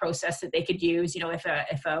disciplinary process that they could use. You know, if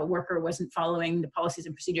a worker wasn't following the policies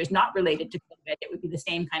and procedures not related to COVID, it would be the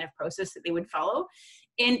same kind of process that they would follow.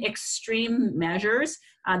 In extreme measures,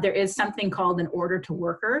 there is something called an order to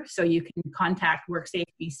worker. So you can contact Worksafe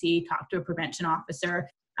BC, talk to a prevention officer.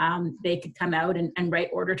 They could come out and write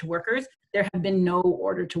order to workers. There have been no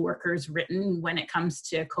order to workers written when it comes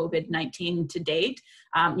to COVID-19 to date.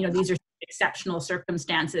 You know, these are exceptional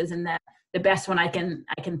circumstances, and the best one I can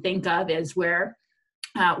think of is where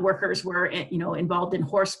workers were, you know, involved in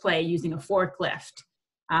horseplay using a forklift.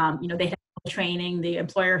 You know, they had training, the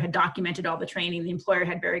employer had documented all the training, the employer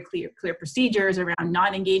had very clear procedures around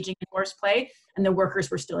not engaging in horseplay, and the workers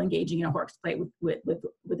were still engaging in a horseplay with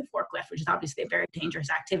a forklift, which is obviously a very dangerous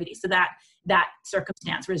activity. So that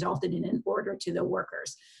circumstance resulted in an order to the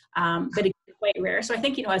workers, but it's quite rare. So I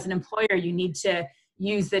think, you know, as an employer, you need to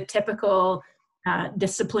use the typical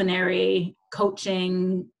disciplinary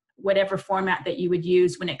coaching, whatever format that you would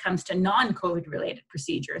use when it comes to non-COVID related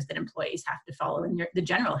procedures that employees have to follow in the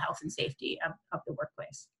general health and safety of the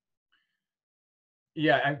workplace.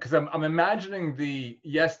 Yeah, and because I'm imagining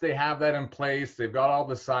yes, they have that in place, they've got all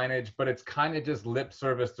the signage, but it's kind of just lip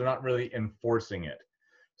service. They're not really enforcing it.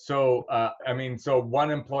 So, I mean, so one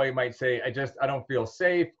employee might say, I don't feel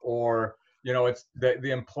safe, or, you know, it's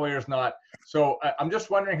the employer's not. So I'm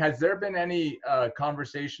just wondering, has there been any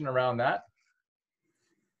conversation around that?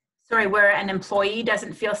 Sorry, where an employee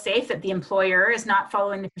doesn't feel safe, that the employer is not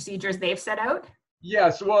following the procedures they've set out?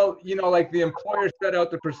 Yes, well, you know, like the employer set out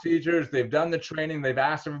the procedures, they've done the training, they've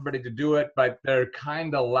asked everybody to do it, but they're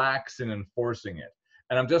kind of lax in enforcing it.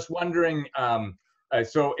 And I'm just wondering,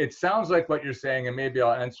 so it sounds like what you're saying, and maybe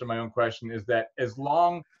I'll answer my own question, is that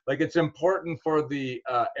it's important for the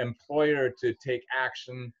employer to take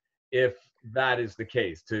action if that is the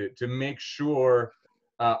case, to make sure,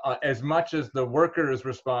 as much as the worker is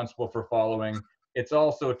responsible for following, it's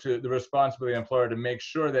also to the responsibility of the employer to make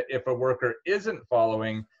sure that if a worker isn't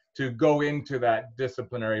following, to go into that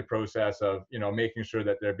disciplinary process of, you know, making sure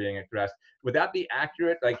that they're being addressed. Would that be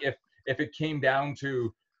accurate? Like if it came down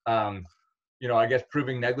to, you know, I guess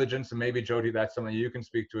proving negligence, and maybe Joti, that's something you can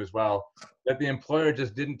speak to as well, that the employer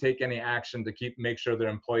just didn't take any action to make sure their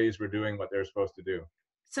employees were doing what they're supposed to do.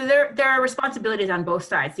 So there are responsibilities on both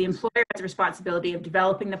sides. The employer has a responsibility of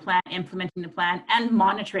developing the plan, implementing the plan, and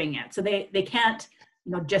monitoring it. So they can't,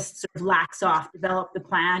 you know, just sort of lax off, develop the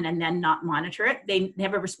plan, and then not monitor it. They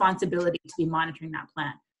have a responsibility to be monitoring that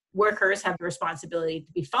plan. Workers have the responsibility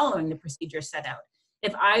to be following the procedures set out.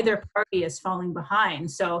 If either party is falling behind,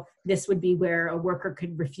 so this would be where a worker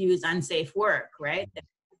could refuse unsafe work, right? That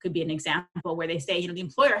could be an example where they say, you know, the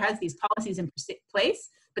employer has these policies in place,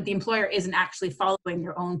 but the employer isn't actually following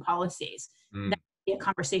their own policies. That would be a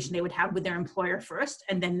conversation they would have with their employer first,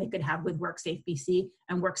 and then they could have with Worksafe BC,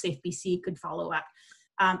 and Worksafe BC could follow up.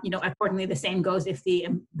 You know, accordingly, the same goes if the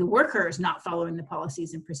worker is not following the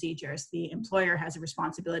policies and procedures. The employer has a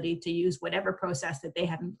responsibility to use whatever process that they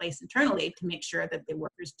have in place internally to make sure that the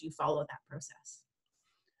workers do follow that process.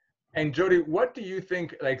 And Joti, what do you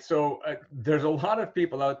think, like, so there's a lot of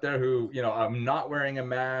people out there who, you know, I'm not wearing a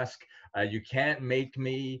mask, you can't make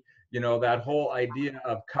me, you know, that whole idea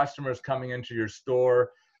of customers coming into your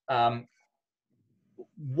store.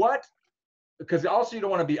 Because also you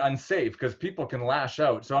don't want to be unsafe because people can lash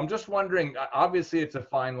out. So I'm just wondering, obviously it's a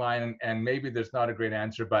fine line and maybe there's not a great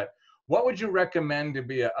answer, but what would you recommend to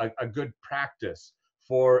be a good practice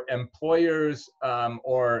for employers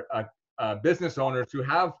or business owners who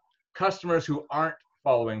have customers who aren't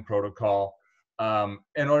following protocol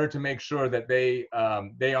in order to make sure that they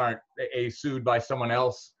aren't sued by someone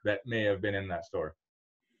else that may have been in that store?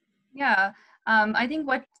 Yeah, I think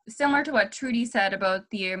similar to what Trudi said about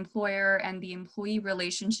the employer and the employee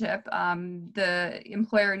relationship, the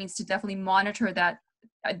employer needs to definitely monitor that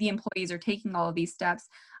the employees are taking all of these steps.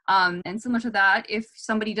 And similar to that, if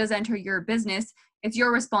somebody does enter your business, it's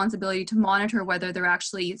your responsibility to monitor whether they're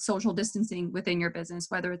actually social distancing within your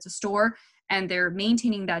business, whether it's a store and they're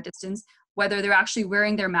maintaining that distance, whether they're actually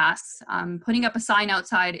wearing their masks. Putting up a sign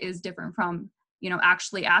outside is different from, you know,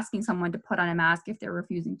 actually asking someone to put on a mask if they're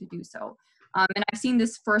refusing to do so. And I've seen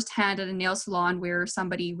this firsthand at a nail salon where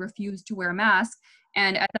somebody refused to wear a mask.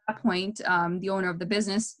 And at that point, the owner of the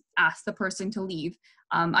business asked the person to leave.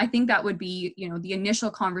 I think that would be, you know, the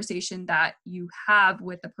initial conversation that you have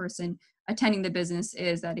with the person attending the business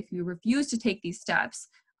is that if you refuse to take these steps,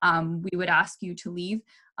 we would ask you to leave.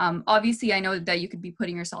 Obviously, I know that you could be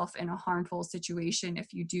putting yourself in a harmful situation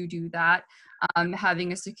if you do that.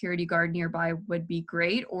 Having a security guard nearby would be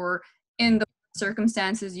great, or in the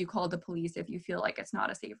circumstances, you call the police if you feel like it's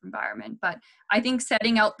not a safe environment. But I think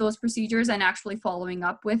setting out those procedures and actually following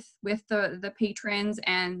up with the patrons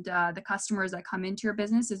and the customers that come into your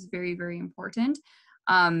business is very, very important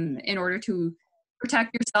in order to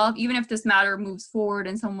protect yourself. Even if this matter moves forward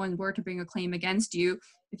and someone were to bring a claim against you,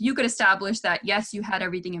 if you could establish that, yes, you had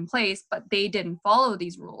everything in place, but they didn't follow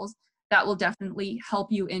these rules, that will definitely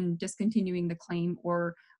help you in discontinuing the claim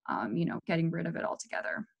or, getting rid of it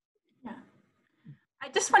altogether. Yeah. I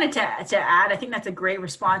just wanted to add, I think that's a great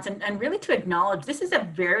response, and really to acknowledge this is a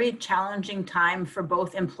very challenging time for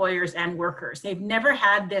both employers and workers. They've never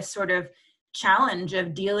had this sort of challenge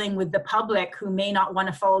of dealing with the public who may not want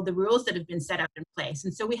to follow the rules that have been set up in place.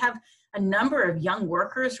 And so we have a number of young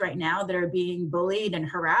workers right now that are being bullied and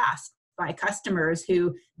harassed by customers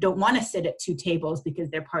who don't want to sit at 2 tables because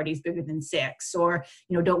their party's bigger than 6, or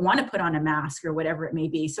don't want to put on a mask or whatever it may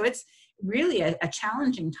be. So it's really a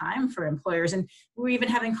challenging time for employers. And we're even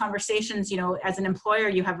having conversations, as an employer,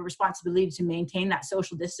 you have a responsibility to maintain that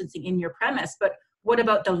social distancing in your premise, but what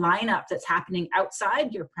about the lineup that's happening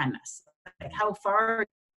outside your premise? Like, how far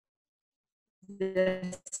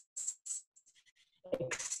this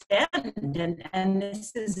extend? And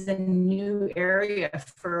this is a new area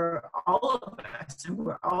for all of us, and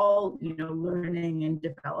we're all learning and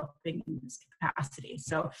developing in this capacity.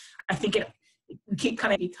 So I think we keep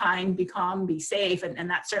coming, be kind, be calm, be safe, and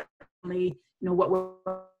that's certainly what we're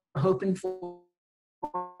hoping for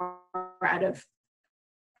out of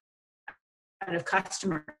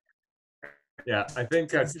customers. Yeah, I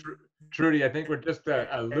think Trudi, I think we're just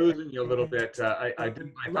losing you a little bit. I thought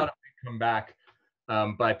it would come back,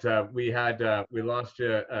 but we lost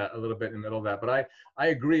you a little bit in the middle of that. But I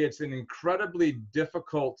agree, it's an incredibly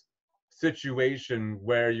difficult situation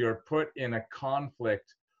where you're put in a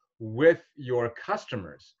conflict with your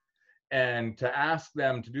customers and to ask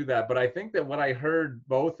them to do that. But I think that what I heard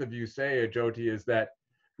both of you say, Joti, is that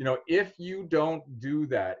if you don't do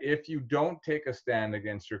that, if you don't take a stand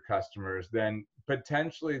against your customers, then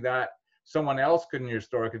potentially that someone else in your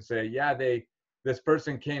store could say, yeah, this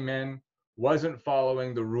person came in, wasn't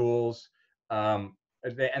following the rules, and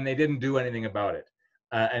they didn't do anything about it.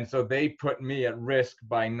 And so they put me at risk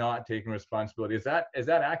by not taking responsibility. Is that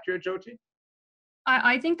accurate, Joti?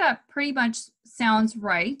 I think that pretty much sounds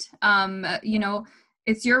right.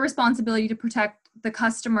 It's your responsibility to protect the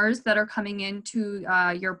customers that are coming into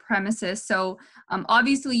your premises. So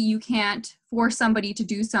obviously you can't force somebody to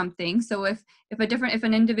do something. So if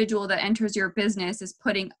an individual that enters your business is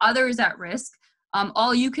putting others at risk,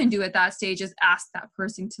 all you can do at that stage is ask that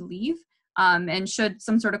person to leave. And should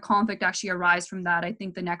some sort of conflict actually arise from that, I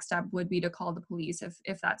think the next step would be to call the police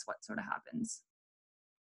if that's what sort of happens.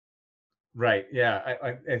 Right. Yeah.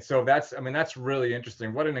 And so that's really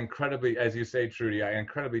interesting. What an incredibly, as you say, Trudi, an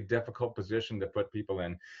incredibly difficult position to put people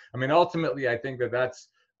in. I mean, ultimately, I think that's,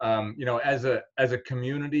 as a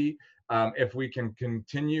community, if we can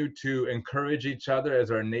continue to encourage each other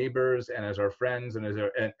as our neighbors and as our friends and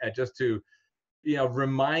and just to,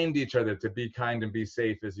 remind each other to be kind and be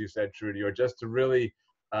safe, as you said, Trudi, or just to really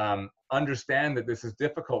understand that this is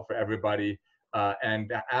difficult for everybody.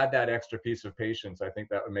 And add that extra piece of patience, I think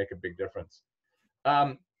that would make a big difference.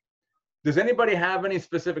 Does anybody have any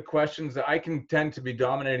specific questions? I can tend to be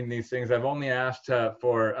dominating these things. I've only asked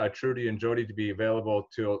for Trudi and Joti to be available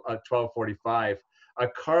till 12:45.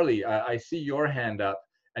 Carly, I see your hand up,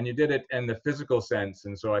 and you did it in the physical sense,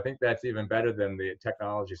 and so I think that's even better than the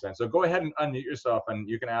technology sense. So go ahead and unmute yourself, and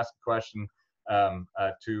you can ask a question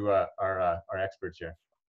to our experts here.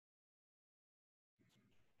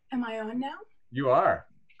 Am I on now? You are.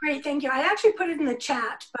 Great, thank you. I actually put it in the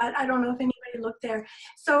chat, but I don't know if anybody looked there.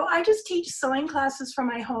 So I just teach sewing classes from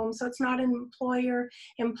my home, so it's not an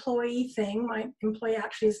employer-employee thing. My employee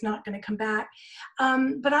actually is not going to come back.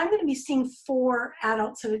 But I'm going to be seeing 4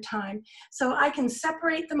 adults at a time. So I can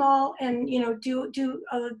separate them all and, do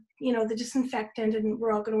the disinfectant, and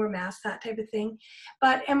we're all going to wear masks, that type of thing.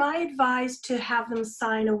 But am I advised to have them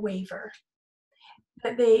sign a waiver?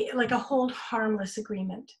 That like a hold harmless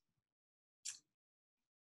agreement?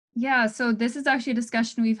 Yeah, so this is actually a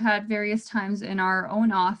discussion we've had various times in our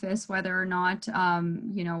own office, whether or not,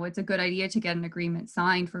 it's a good idea to get an agreement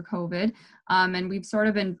signed for COVID. And we've sort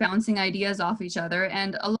of been bouncing ideas off each other.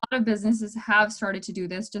 And a lot of businesses have started to do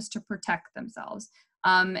this just to protect themselves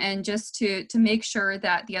and just to make sure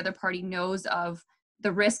that the other party knows of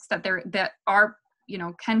the risks that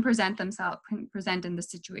can present in the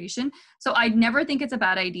situation. So I never think it's a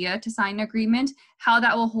bad idea to sign an agreement. How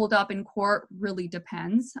that will hold up in court really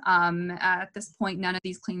depends. At this point, none of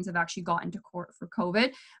these claims have actually gotten to court for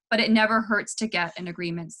COVID, but it never hurts to get an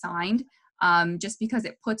agreement signed. just because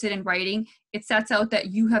it puts it in writing. It sets out that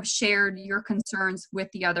you have shared your concerns with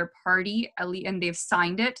the other party, and they've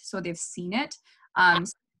signed it, so they've seen it. So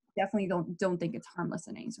definitely don't think it's harmless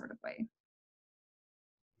in any sort of way.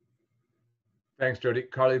 Thanks, Jodi.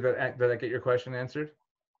 Carly, did I get your question answered?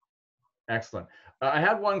 Excellent. I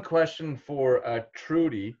had one question for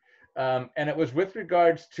Trudi, and it was with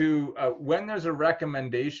regards to when there's a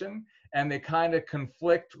recommendation and they kind of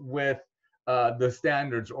conflict with the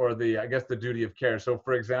standards or I guess the duty of care. So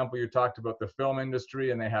for example, you talked about the film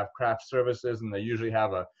industry and they have craft services and they usually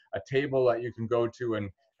have a table that you can go to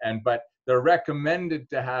but they're recommended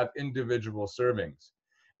to have individual servings.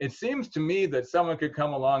 It seems to me that someone could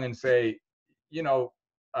come along and say, you know,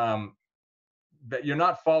 that you're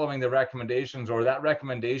not following the recommendations, or that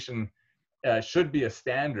recommendation should be a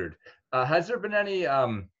standard. Has there been any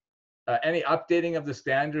updating of the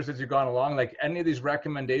standards as you've gone along? Like any of these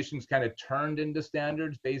recommendations kind of turned into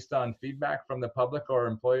standards based on feedback from the public or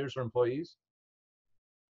employers or employees?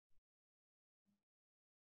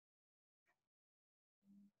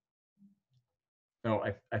 No,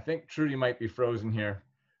 I think Trudi might be frozen here.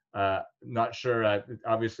 Not sure.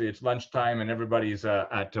 Obviously, it's lunchtime and everybody's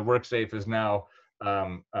at Worksafe is now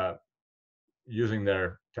using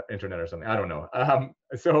their internet or something. I don't know.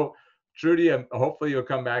 So Trudi, hopefully you'll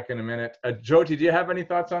come back in a minute. Joti, do you have any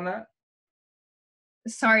thoughts on that?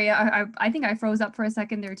 Sorry, I think I froze up for a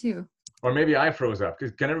second there too. Or maybe I froze up.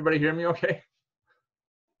 Can everybody hear me okay?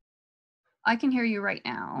 I can hear you right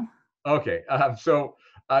now. Okay. So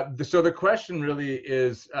the question really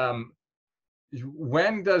is,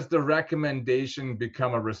 when does the recommendation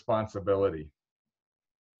become a responsibility?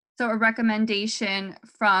 So a recommendation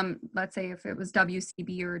from, let's say if it was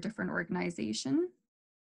WCB or a different organization?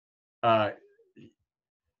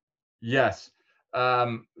 Yes.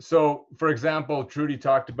 So for example, Trudi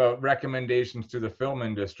talked about recommendations to the film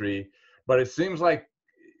industry, but it seems like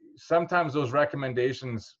sometimes those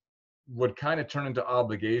recommendations would kind of turn into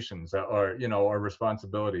obligations or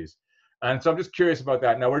responsibilities. And so I'm just curious about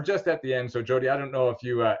that. Now we're just at the end. So Joti, I don't know if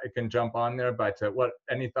you can jump on there, but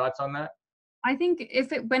any thoughts on that? I think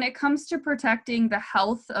when it comes to protecting the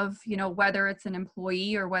health of, whether it's an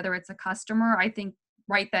employee or whether it's a customer, I think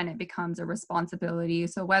right then it becomes a responsibility.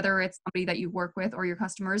 So whether it's somebody that you work with or your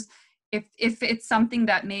customers, if it's something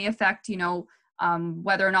that may affect,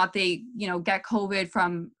 whether or not they, get COVID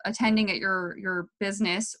from attending at your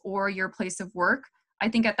business or your place of work, I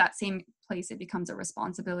think at that same place it becomes a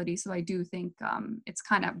responsibility. So I do think it's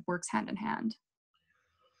kind of works hand in hand.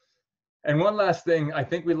 And one last thing, I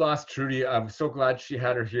think we lost Trudi. I'm so glad she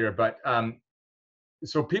had her here. But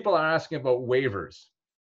so people are asking about waivers,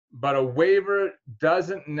 but a waiver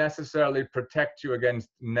doesn't necessarily protect you against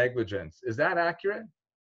negligence. Is that accurate?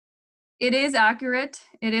 It is accurate.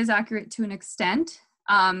 It is accurate to an extent.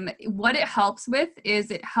 What it helps with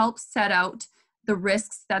is it helps set out the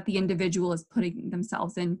risks that the individual is putting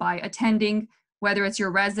themselves in by attending, whether it's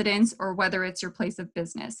your residence or whether it's your place of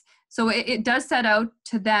business. So it does set out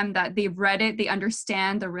to them that they've read it, they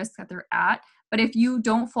understand the risk that they're at. But if you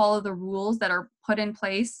don't follow the rules that are put in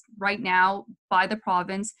place right now by the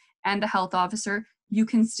province and the health officer, you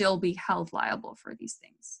can still be held liable for these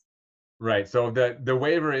things. Right. So the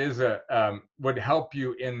waiver is would help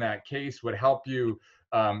you in that case, would help you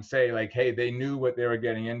say like, hey, they knew what they were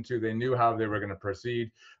getting into, they knew how they were going to proceed,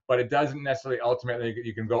 but it doesn't necessarily ultimately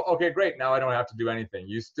you can go, okay, great, now I don't have to do anything.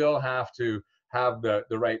 You still have to have the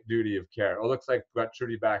right duty of care. It looks like we've got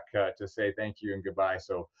Trudi back to say thank you and goodbye.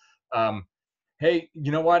 So hey,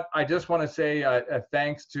 you know what? I just want to say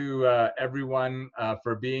thanks to everyone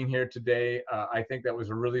for being here today. I think that was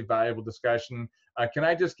a really valuable discussion. Can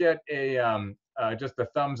I just get just a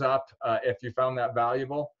thumbs up if you found that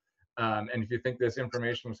valuable? And if you think this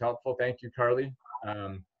information was helpful, thank you, Carly.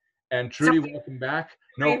 And Trudi, welcome back.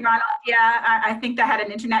 No, Ronald, yeah, I think I had an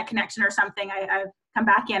internet connection or something. I've come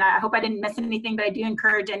back in. I hope I didn't miss anything, but I do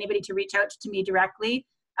encourage anybody to reach out to me directly,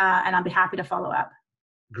 and I'll be happy to follow up.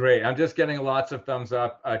 Great. I'm just getting lots of thumbs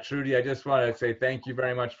up. Trudi, I just want to say thank you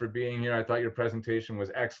very much for being here. I thought your presentation was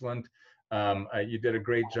excellent. You did a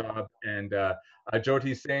great job. And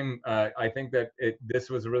Joti, same. I think that this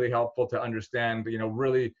was really helpful to understand,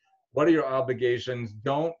 really what are your obligations?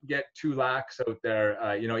 Don't get too lax out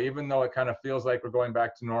there. Even though it kind of feels like we're going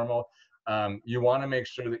back to normal, you want to make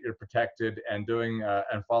sure that you're protected and doing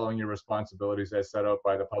and following your responsibilities as set out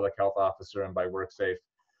by the public health officer and by Worksafe.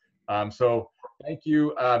 So thank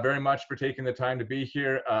you very much for taking the time to be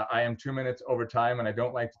here. I am 2 minutes over time, and I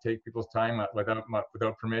don't like to take people's time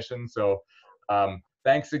without permission. So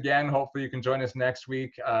thanks again. Hopefully you can join us next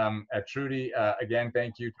week. At Trudi, again,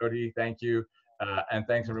 thank you. Joti, thank you. And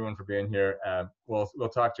thanks everyone for being here. We'll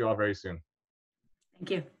talk to you all very soon.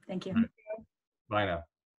 Thank you. Thank you. All right. Bye now.